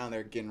that, and now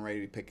they're getting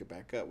ready to pick it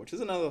back up, which is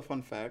another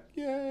fun fact.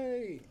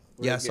 Yay!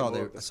 Yeah, I saw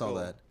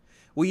that.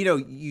 Well,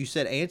 you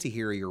said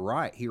anti-hero. You're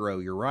right.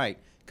 You're right.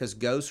 Because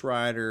Ghost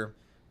Rider,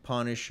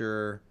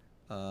 Punisher,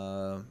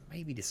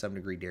 maybe to some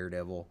degree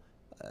Daredevil,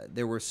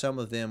 there were some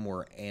of them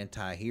were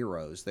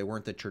anti-heroes. They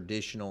weren't the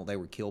traditional. They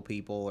would kill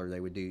people or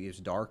they would do. It was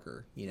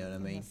darker. You know what I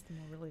And mean? that's the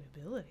more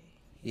relatability.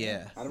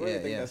 Yeah. I really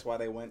think that's why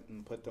they went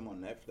and put them on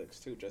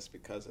Netflix too, just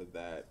because of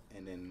that,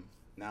 and then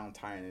now I'm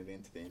tying it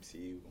into the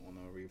MCU on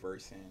a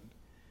reverse end.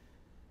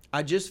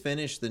 I just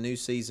finished the new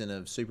season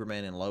of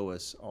Superman and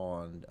Lois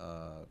on.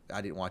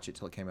 I didn't watch it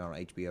till it came out on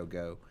HBO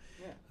Go.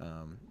 Yeah.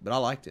 But I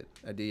liked it.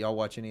 Do y'all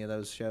watch any of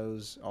those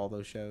shows? All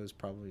those shows?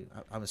 Probably.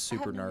 I'm a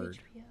super I have no nerd.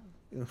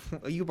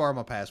 HBO. You can borrow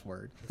my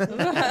password.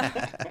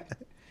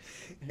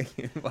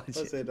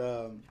 Was it?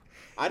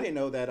 I didn't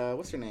know that.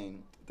 What's her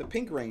name? The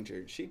Pink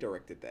Ranger. She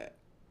directed that.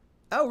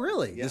 Oh,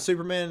 really? Yeah. The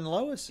Superman and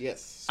Lois?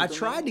 Yes. I Superman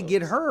tried and to Lois.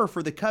 get her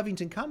for the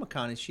Covington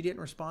Comic-Con, and she didn't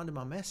respond to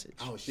my message.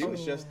 Oh, she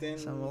was just in.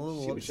 So I'm a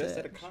little she was just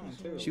upset. at a con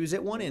too. She was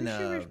at one in...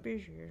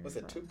 Was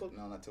it Tupelo?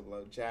 No, not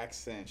Tupelo.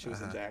 Jackson. She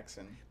was in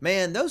Jackson.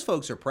 Man, those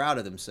folks are proud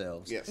of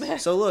themselves. Yes.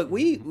 So look,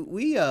 we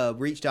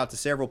reached out to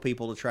several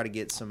people to try to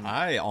get some...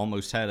 I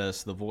almost had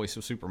us the voice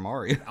of Super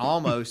Mario.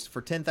 almost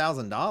for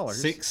 $10,000.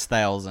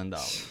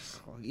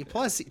 $6,000.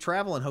 Plus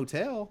travel and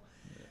hotel.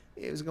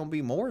 It was going to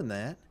be more than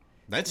that.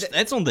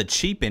 That's on the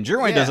cheap end.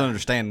 Jeremy doesn't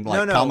understand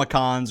like Comic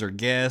Cons or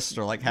guests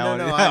or like how.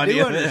 No, I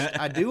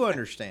do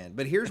understand.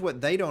 But here's what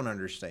they don't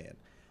understand.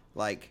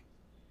 Like,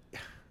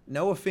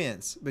 no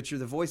offense, but you're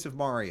the voice of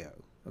Mario.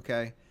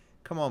 Okay,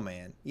 come on,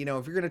 man. You know,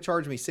 if you're going to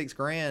charge me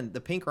 $6,000,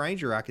 the Pink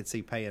Ranger I could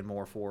see paying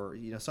more for.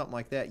 You know, something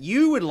like that.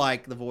 You would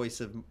like the voice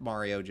of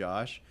Mario,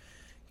 Josh,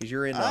 because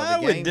you're into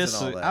all the games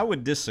and all that. I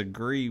would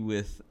disagree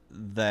with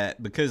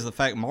that because the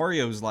fact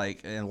Mario's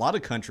like in a lot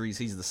of countries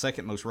he's the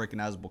second most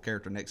recognizable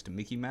character next to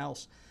Mickey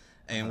Mouse,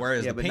 and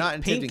whereas but not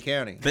in Denton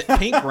County. But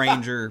Pink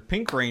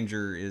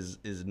Ranger is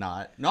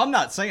not. No, I'm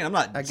not saying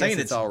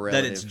it's all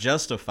that it's relative.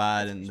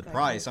 justified in the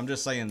price. I'm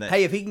just saying that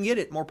Hey, if he can get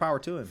it, more power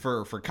to him.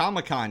 for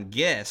Comic-Con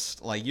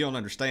guests, like you don't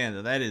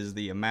understand that is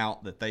the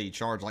amount that they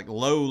charge, like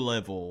low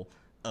level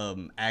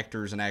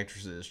actors and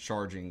actresses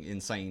charging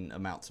insane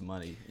amounts of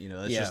money. You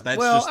know, that's just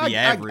the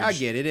average. I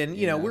get it, and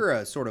you know we're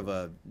a sort of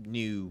a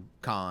new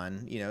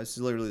con. You know, it's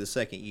literally the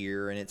second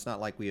year, and it's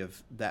not like we have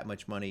that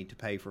much money to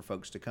pay for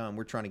folks to come.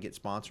 We're trying to get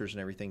sponsors and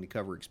everything to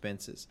cover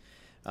expenses,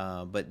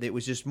 but it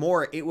was just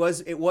more. It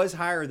was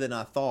higher than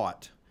I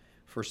thought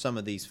for some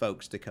of these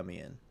folks to come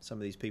in. Some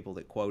of these people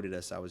that quoted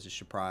us, I was just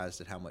surprised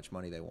at how much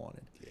money they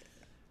wanted. Yeah.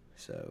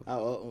 So.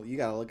 Oh, you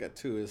gotta look at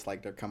too. It's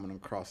like they're coming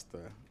across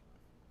the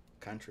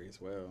country as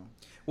well.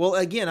 Well,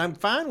 again, I'm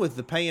fine with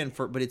the paying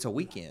for, but it's a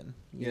weekend.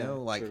 You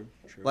know, like,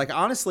 true. like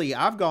honestly,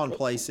 I've gone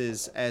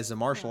places as a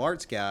martial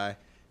arts guy,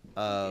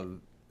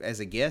 as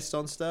a guest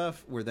on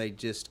stuff where they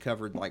just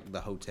covered like the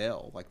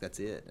hotel, like that's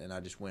it, and I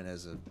just went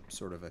as a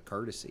sort of a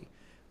courtesy.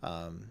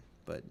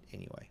 But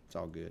anyway, it's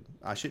all good.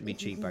 I shouldn't be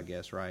cheap, I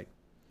guess, right?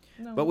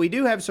 No. But we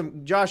do have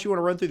some. Josh, you want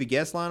to run through the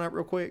guest lineup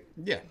real quick?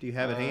 Yeah. Do you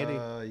have it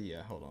handy?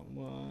 Yeah. Hold on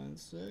 1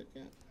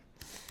 second.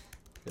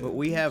 But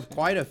we have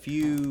quite a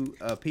few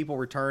people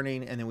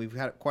returning, and then we've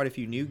got quite a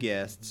few new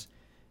guests.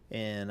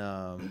 And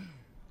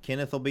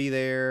Kenneth will be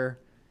there.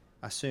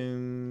 I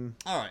assume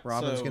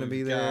Robin's going to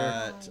be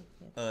there.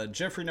 Got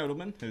Jeffrey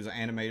Nodelman, who's an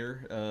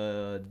animator.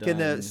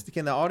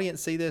 Can the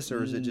audience see this,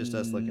 or is it just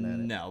us looking at it?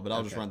 No, but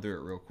I'll just run through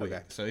it real quick.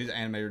 Okay. So he's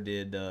an animator,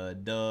 did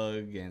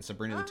Doug and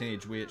Sabrina the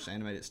Teenage Witch,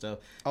 animated stuff.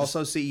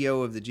 Also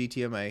CEO of the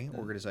GTMA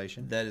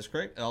organization. That is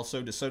correct.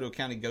 Also, DeSoto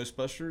County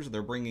Ghostbusters.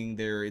 They're bringing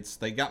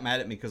they got mad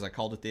at me because I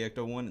called it the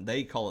Ecto one.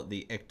 They call it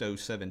the Ecto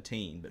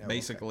 17, but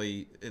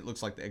basically it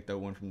looks like the Ecto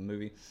one from the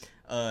movie.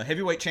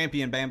 Heavyweight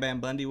champion Bam Bam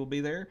Bundy will be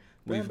there.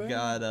 We've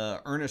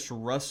got Ernest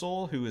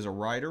Russell, who is a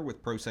writer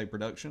with Pro Se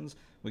Productions.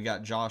 We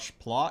got Josh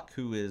Plock,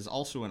 who is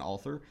also an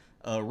author.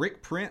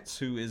 Rick Prince,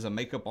 who is a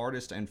makeup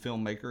artist and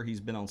filmmaker. He's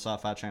been on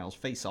Sci-Fi Channel's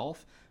Face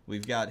Off.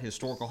 We've got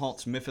Historical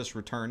Haunts Memphis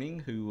returning,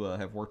 who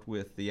have worked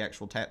with the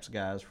actual Taps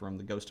guys from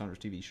the Ghost Hunters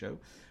TV show.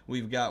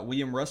 We've got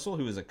William Russell,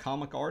 who is a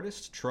comic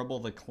artist, Trouble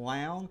the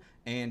Clown,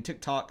 and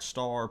TikTok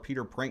star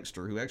Peter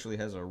Prankster, who actually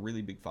has a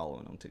really big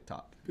following on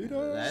TikTok.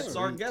 That's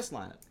our guest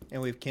lineup.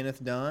 And we have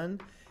Kenneth Dunn.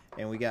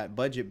 And we got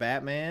Budget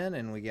Batman,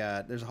 and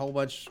there's a whole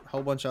bunch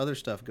of other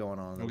stuff going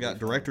on. We got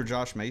director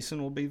Josh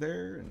Mason will be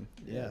there, and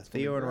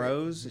Theo and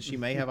Rose. She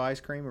may have ice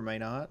cream or may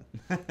not.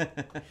 And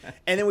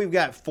then we've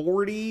got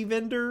 40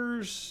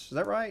 vendors. Is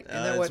that right?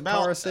 Isn't that what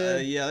Tara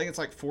said? Yeah, I think it's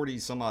like 40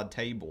 some odd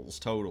tables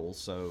total.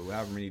 So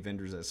however many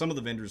vendors. Some of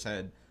the vendors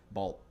had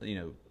bought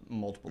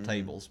multiple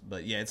tables,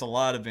 but yeah, it's a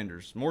lot of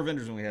vendors. More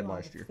vendors than we had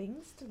last year.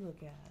 Things to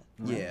look at.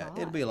 Yeah,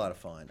 it'll be a lot of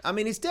fun. I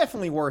mean, it's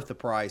definitely worth the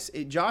price.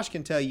 Josh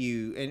can tell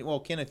you, and well,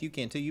 Kenneth, you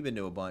can too. You've been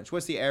to a bunch.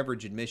 What's the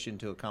average admission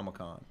to a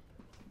Comic-Con?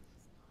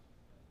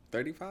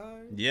 35?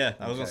 Yeah,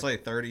 I was going to say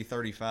 30,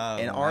 35.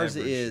 And ours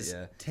is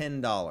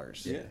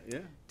 $10. Yeah.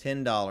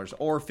 $10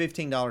 or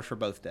 $15 for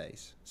both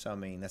days. So, I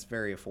mean, that's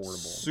very affordable.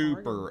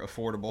 Super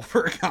affordable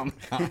for a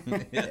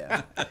Comic-Con.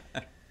 Yeah.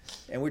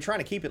 And we're trying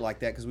to keep it like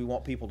that because we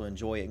want people to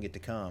enjoy it and get to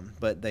come.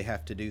 But they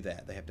have to do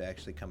that. They have to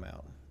actually come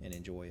out and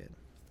enjoy it.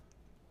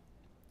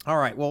 All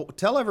right. Well,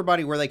 tell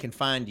everybody where they can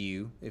find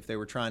you if they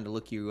were trying to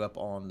look you up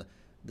on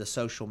the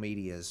social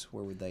medias.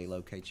 Where would they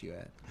locate you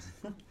at?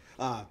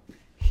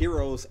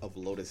 Heroes of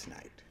Lotus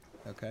Night.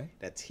 Okay.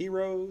 That's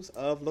Heroes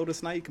of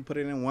Lotus Night. You can put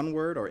it in one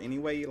word or any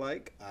way you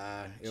like.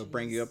 It'll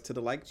bring you up to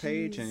the like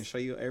page and show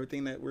you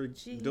everything that we're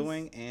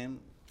doing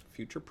and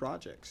future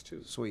projects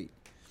too. Sweet.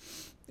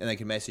 And they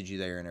can message you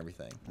there and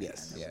everything.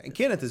 Yes. Yeah. And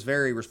Kenneth is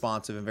very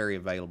responsive and very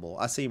available.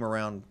 I see him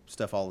around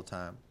stuff all the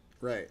time.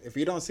 Right. If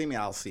you don't see me,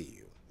 I'll see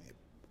you.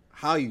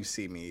 How you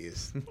see me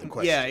is the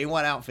question. Yeah, in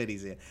what outfit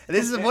he's in. And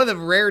this is one of the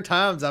rare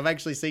times I've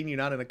actually seen you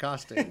not in a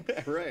costume.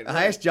 Right.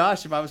 I asked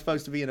Josh if I was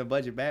supposed to be in a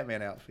Budget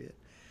Batman outfit.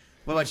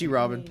 What about you, I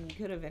Robin? mean, you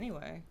could have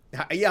anyway.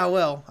 Yeah,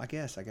 well, I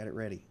guess I got it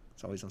ready.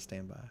 It's always on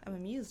standby. I'm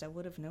amused. I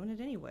would have known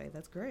it anyway.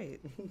 That's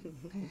great.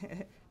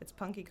 It's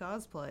Punky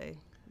Cosplay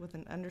with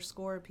an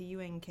underscore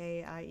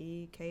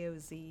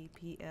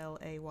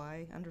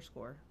PUNKIEKOZPLAY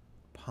underscore.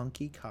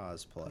 Punky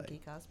Cosplay.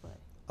 Punky Cosplay.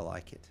 I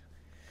like it.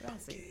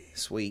 Gracias.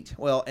 Sweet.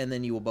 Well, and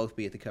then you will both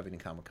be at the Covington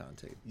Comic-Con,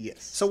 too.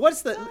 Yes. So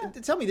what's the...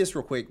 Tell me this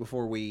real quick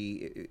before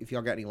if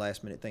y'all got any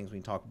last-minute things we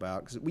can talk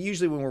about. Because we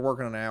usually, when we're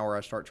working on an hour,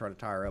 I start trying to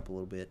tire up a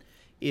little bit.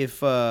 If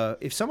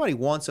somebody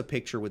wants a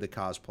picture with a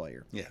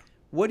cosplayer, Yeah.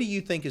 what do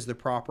you think is the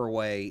proper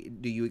way?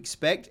 Do you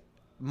expect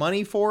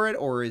money for it,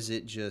 or is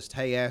it just,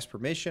 hey, ask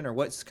permission, or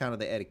what's kind of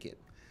the etiquette?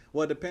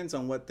 Well, it depends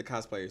on what the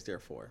cosplayer is there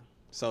for.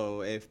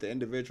 So if the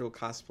individual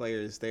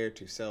cosplayer is there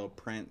to sell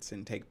prints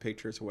and take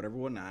pictures or whatever,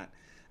 whatnot,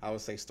 I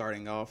would say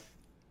starting off,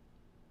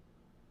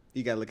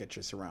 you got to look at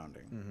your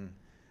surrounding.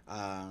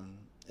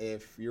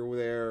 If you're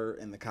there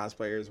and the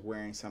cosplayer is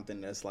wearing something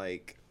that's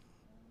like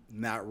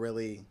not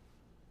really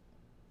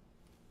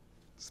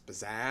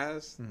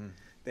pizzazz,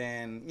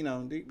 then, you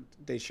know,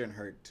 they shouldn't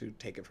hurt to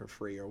take it for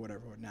free or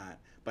whatever or not.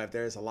 But if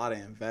there's a lot of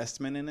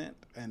investment in it,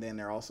 and then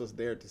they're also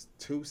there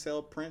to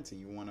sell prints and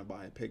you want to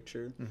buy a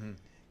picture,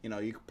 you know,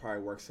 you could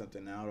probably work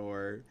something out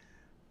or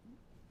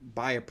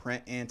buy a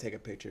print and take a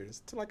picture.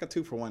 It's like a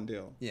 2-for-1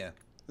 deal. Yeah.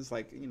 It's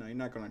like, you know, you're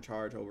not going to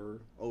charge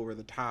over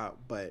the top,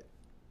 but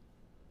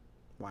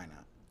why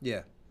not?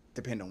 Yeah.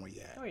 Depending on where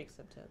you at. Or you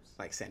accept tips.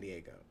 Like San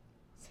Diego.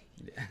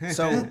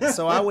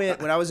 So I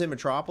went when I was in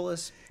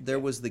Metropolis. There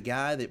was the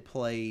guy that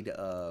played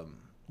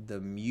the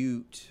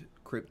mute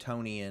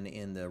Kryptonian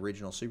in the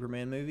original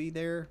Superman movie.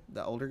 There,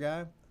 the older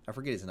guy. I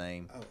forget his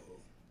name. Oh,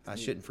 I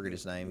shouldn't forget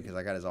his name because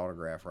I got his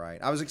autograph right.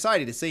 I was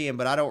excited to see him,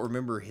 but I don't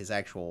remember his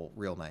actual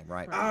real name.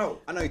 Right? oh,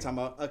 I know you're talking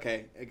about.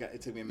 Okay,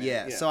 it took me a minute.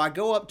 Yeah. So I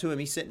go up to him.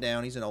 He's sitting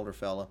down. He's an older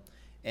fella.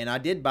 And I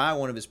did buy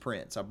one of his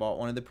prints. I bought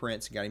one of the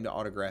prints and got him to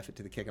autograph it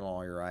to the Kicking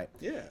Lawyer, right?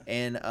 Yeah.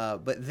 And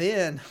but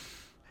then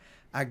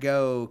I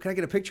go, can I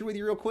get a picture with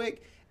you real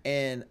quick?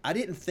 And I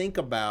didn't think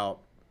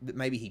about that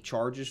maybe he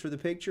charges for the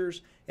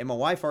pictures. And my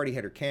wife already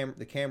had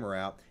the camera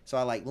out. So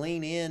I like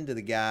lean into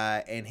the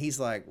guy and he's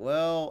like,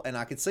 well, and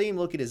I could see him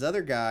look at his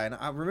other guy. And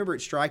I remember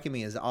it striking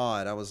me as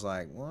odd. I was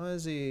like, what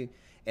is he?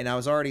 And I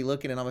was already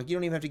looking and I'm like, you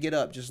don't even have to get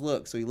up. Just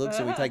look. So he looks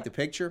and we take the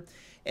picture.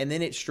 And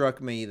then it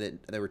struck me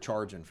that they were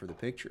charging for the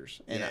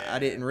pictures. And I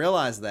didn't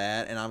realize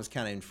that. And I was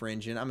kind of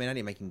infringing. I mean, I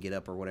didn't make him get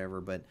up or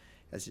whatever, but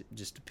that's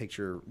just a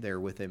picture there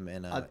with him.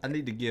 And I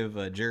need to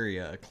give Jerry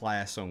a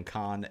class on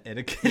con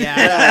etiquette.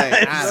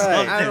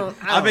 Yeah,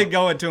 I've been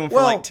going to him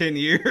for like 10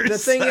 years. The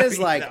thing is,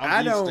 like,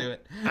 I'm used to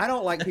it. I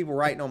don't like people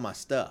writing on my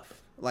stuff.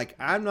 Like,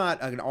 I'm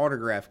not an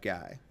autograph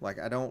guy. Like,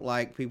 I don't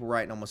like people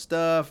writing on my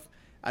stuff.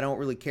 I don't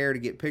really care to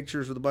get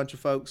pictures with a bunch of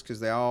folks because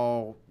they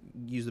all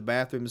use the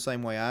bathroom the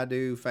same way I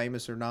do,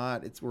 famous or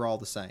not. We're all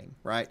the same,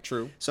 right?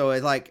 True. So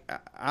it's like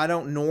I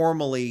don't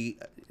normally.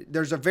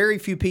 There's a very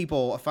few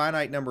people, a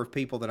finite number of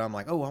people that I'm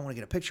like, oh, I want to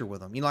get a picture with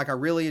them. You know, like I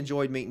really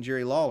enjoyed meeting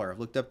Jerry Lawler. I've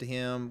looked up to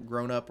him,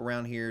 grown up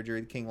around here. Jerry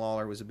the King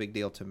Lawler was a big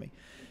deal to me.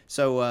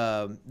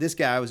 So this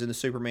guy was in the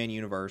Superman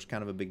universe,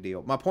 kind of a big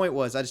deal. My point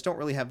was I just don't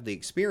really have the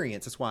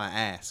experience. That's why I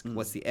ask,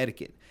 what's the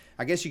etiquette?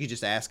 I guess you could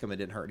just ask them. It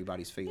didn't hurt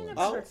anybody's feelings.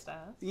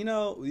 You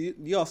know,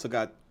 you also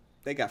got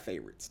they got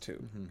favorites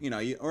too. You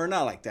know, or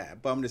not like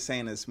that. But I'm just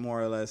saying it's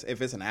more or less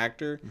if it's an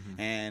actor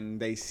and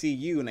they see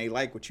you and they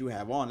like what you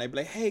have on, they be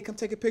like, hey, come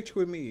take a picture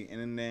with me.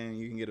 And then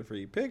you can get a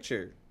free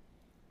picture.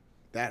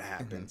 That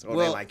happens. Or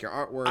they like your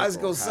artwork. I was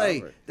going to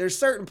say, there's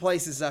certain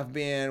places I've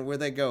been where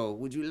they go,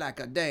 would you like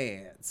a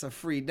dance, a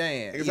free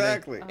dance?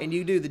 Exactly. You know, and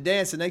you do the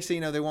dance, and next thing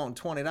you know, they want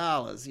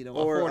 $20, you know,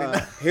 or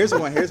here's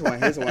one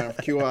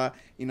QI,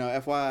 you know,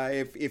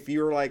 FYI, if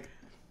you're like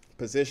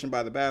positioned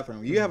by the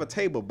bathroom, you have a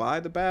table by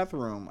the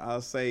bathroom,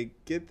 I'll say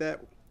get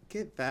that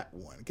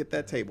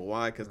table.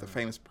 Why? Because the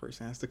famous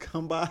person has to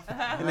come by.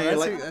 And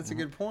that's a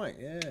good point.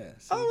 Yeah.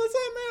 Oh, what's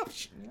up, man?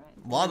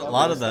 A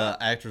lot of the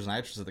actors and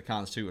actresses at the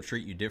cons too will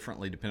treat you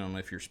differently depending on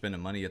if you're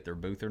spending money at their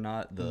booth or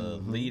not.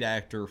 The lead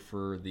actor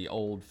for the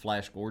old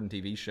Flash Gordon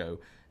TV show,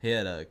 he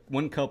had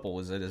one couple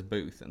was at his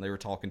booth and they were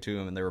talking to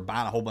him and they were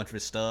buying a whole bunch of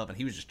his stuff and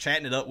he was just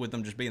chatting it up with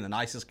them, just being the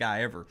nicest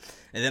guy ever.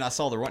 And then I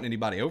saw there wasn't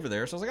anybody over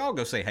there, so I was like, I'll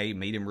go say hey,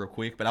 meet him real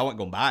quick, but I wasn't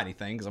gonna buy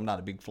anything because I'm not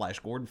a big Flash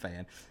Gordon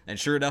fan. And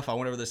sure enough, I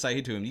went over there to say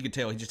hey to him. You could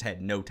tell he just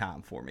had no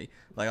time for me.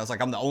 Like I was like,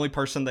 I'm the only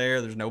person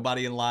there. There's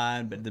nobody in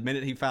line. But the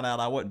minute he found out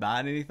I wasn't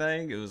buying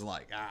anything, it was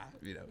like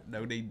you know,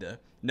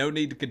 no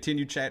need to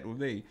continue chatting with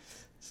me.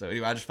 So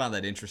anyway, I just find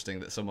that interesting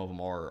that some of them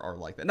are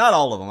like that. Not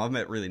all of them. I've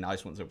met really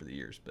nice ones over the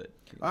years, but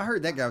I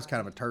heard that guy was kind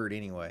of a turd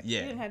anyway. Yeah,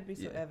 He didn't have to be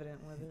so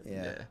evident with it.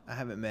 Yeah. I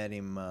haven't met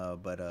him,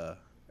 but I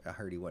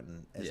heard he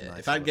wasn't as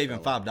nice. If I gave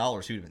him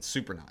 $5, he would have been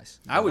super nice.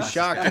 I was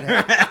shocked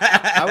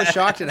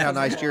at how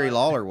nice Jerry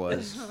Lawler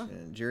was.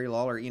 And Jerry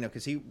Lawler, you know,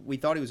 because we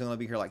thought he was going to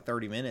be here like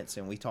 30 minutes,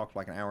 and we talked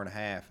like an hour and a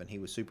half, and he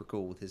was super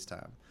cool with his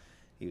time.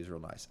 He was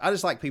real nice. I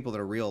just like people that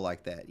are real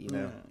like that, you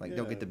know,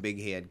 don't get the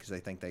big head because they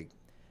think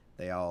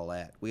they all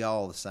that. We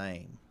all the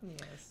same.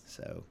 Yes.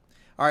 So,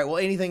 all right. Well,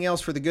 anything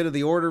else for the good of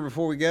the order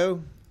before we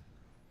go?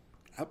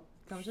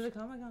 Come to the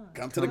Comic-Con.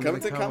 Come to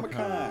the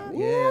Comic-Con.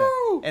 Yeah.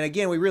 And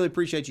again, we really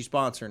appreciate you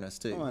sponsoring us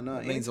too. Oh, no,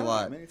 It means a anytime,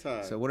 lot.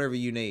 anytime. So whatever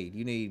you need,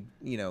 get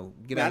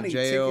Man, out I of need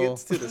jail.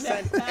 tickets to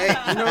the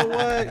Hey, you know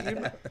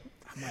what?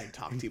 I might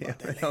talk to you about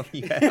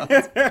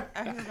that.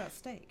 I hear about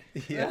steak.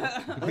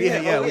 Yeah.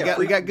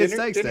 We got good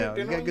steaks now.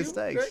 We got good you?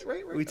 steaks.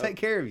 Right. We take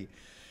care of you.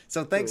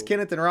 So thanks, Cool.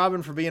 Kenneth and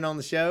Robin, for being on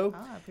the show.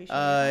 I appreciate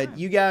your time.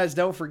 You guys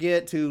don't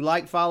forget to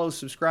like, follow,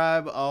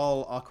 subscribe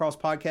all across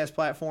podcast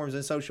platforms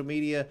and social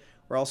media.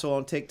 We're also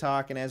on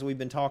TikTok, and as we've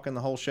been talking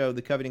the whole show,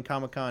 the Covington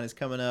Comic-Con is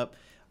coming up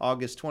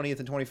August 20th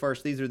and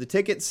 21st. These are the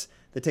tickets.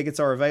 The tickets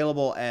are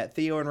available at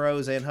Theo and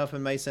Rose and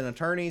Huffman Mason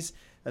Attorneys.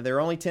 They're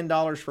only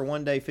 $10 for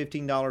one day,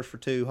 $15 for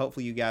two.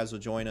 Hopefully you guys will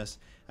join us.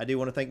 I do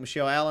want to thank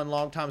Michelle Allen,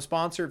 longtime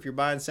sponsor. If you're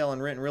buying,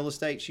 selling, renting real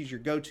estate, she's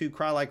your go-to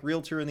cry-like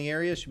realtor in the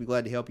area. She'll be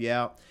glad to help you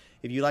out.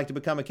 If you'd like to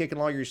become a kicking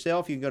lawyer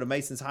yourself, you can go to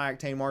Mason's High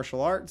Octane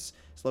Martial Arts.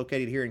 It's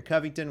located here in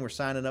Covington. We're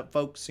signing up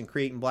folks and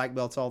creating black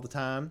belts all the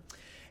time.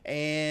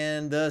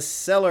 And the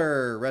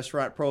Cellar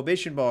Restaurant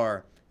Prohibition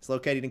Bar. It's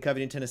located in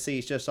Covington, Tennessee.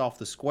 It's just off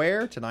the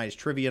square. Tonight is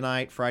trivia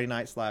night. Friday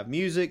night's live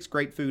music. It's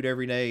great food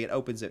every day. It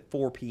opens at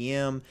 4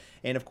 p.m.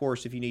 And, of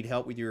course, if you need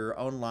help with your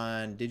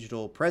online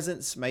digital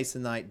presence,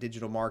 Mason Knight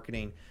Digital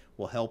Marketing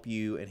will help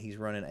you. And he's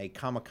running a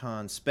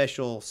Comic-Con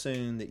special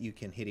soon that you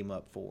can hit him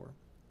up for.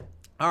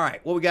 All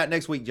right. What we got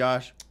next week,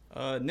 Josh?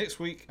 Next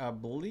week, I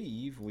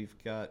believe we've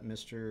got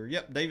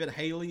David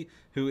Haley,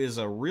 who is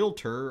a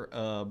realtor,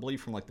 I believe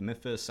from like the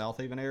Memphis, South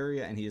Haven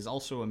area, and he is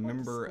also a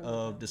member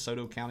of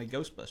DeSoto County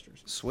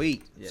Ghostbusters.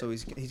 Sweet. Yeah. So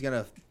he's going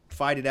to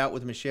fight it out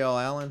with Michelle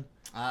Allen?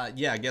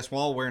 Yeah, I guess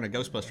while wearing a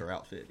Ghostbuster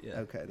outfit.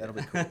 Yeah. Okay, that'll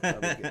be cool.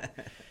 That'll be good.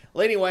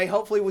 Well, anyway,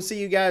 hopefully we'll see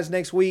you guys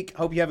next week.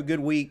 Hope you have a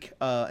good week.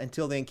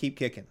 Until then, keep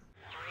kicking.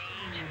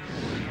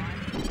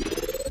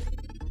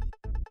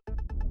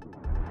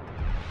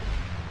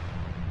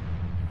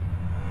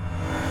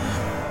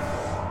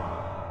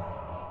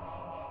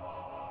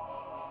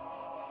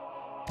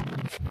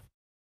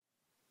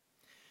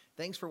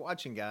 Thanks for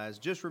watching, guys.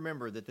 Just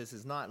remember that this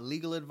is not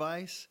legal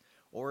advice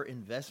or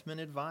investment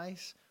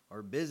advice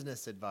or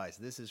business advice.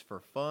 This is for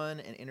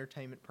fun and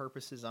entertainment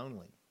purposes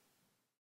only.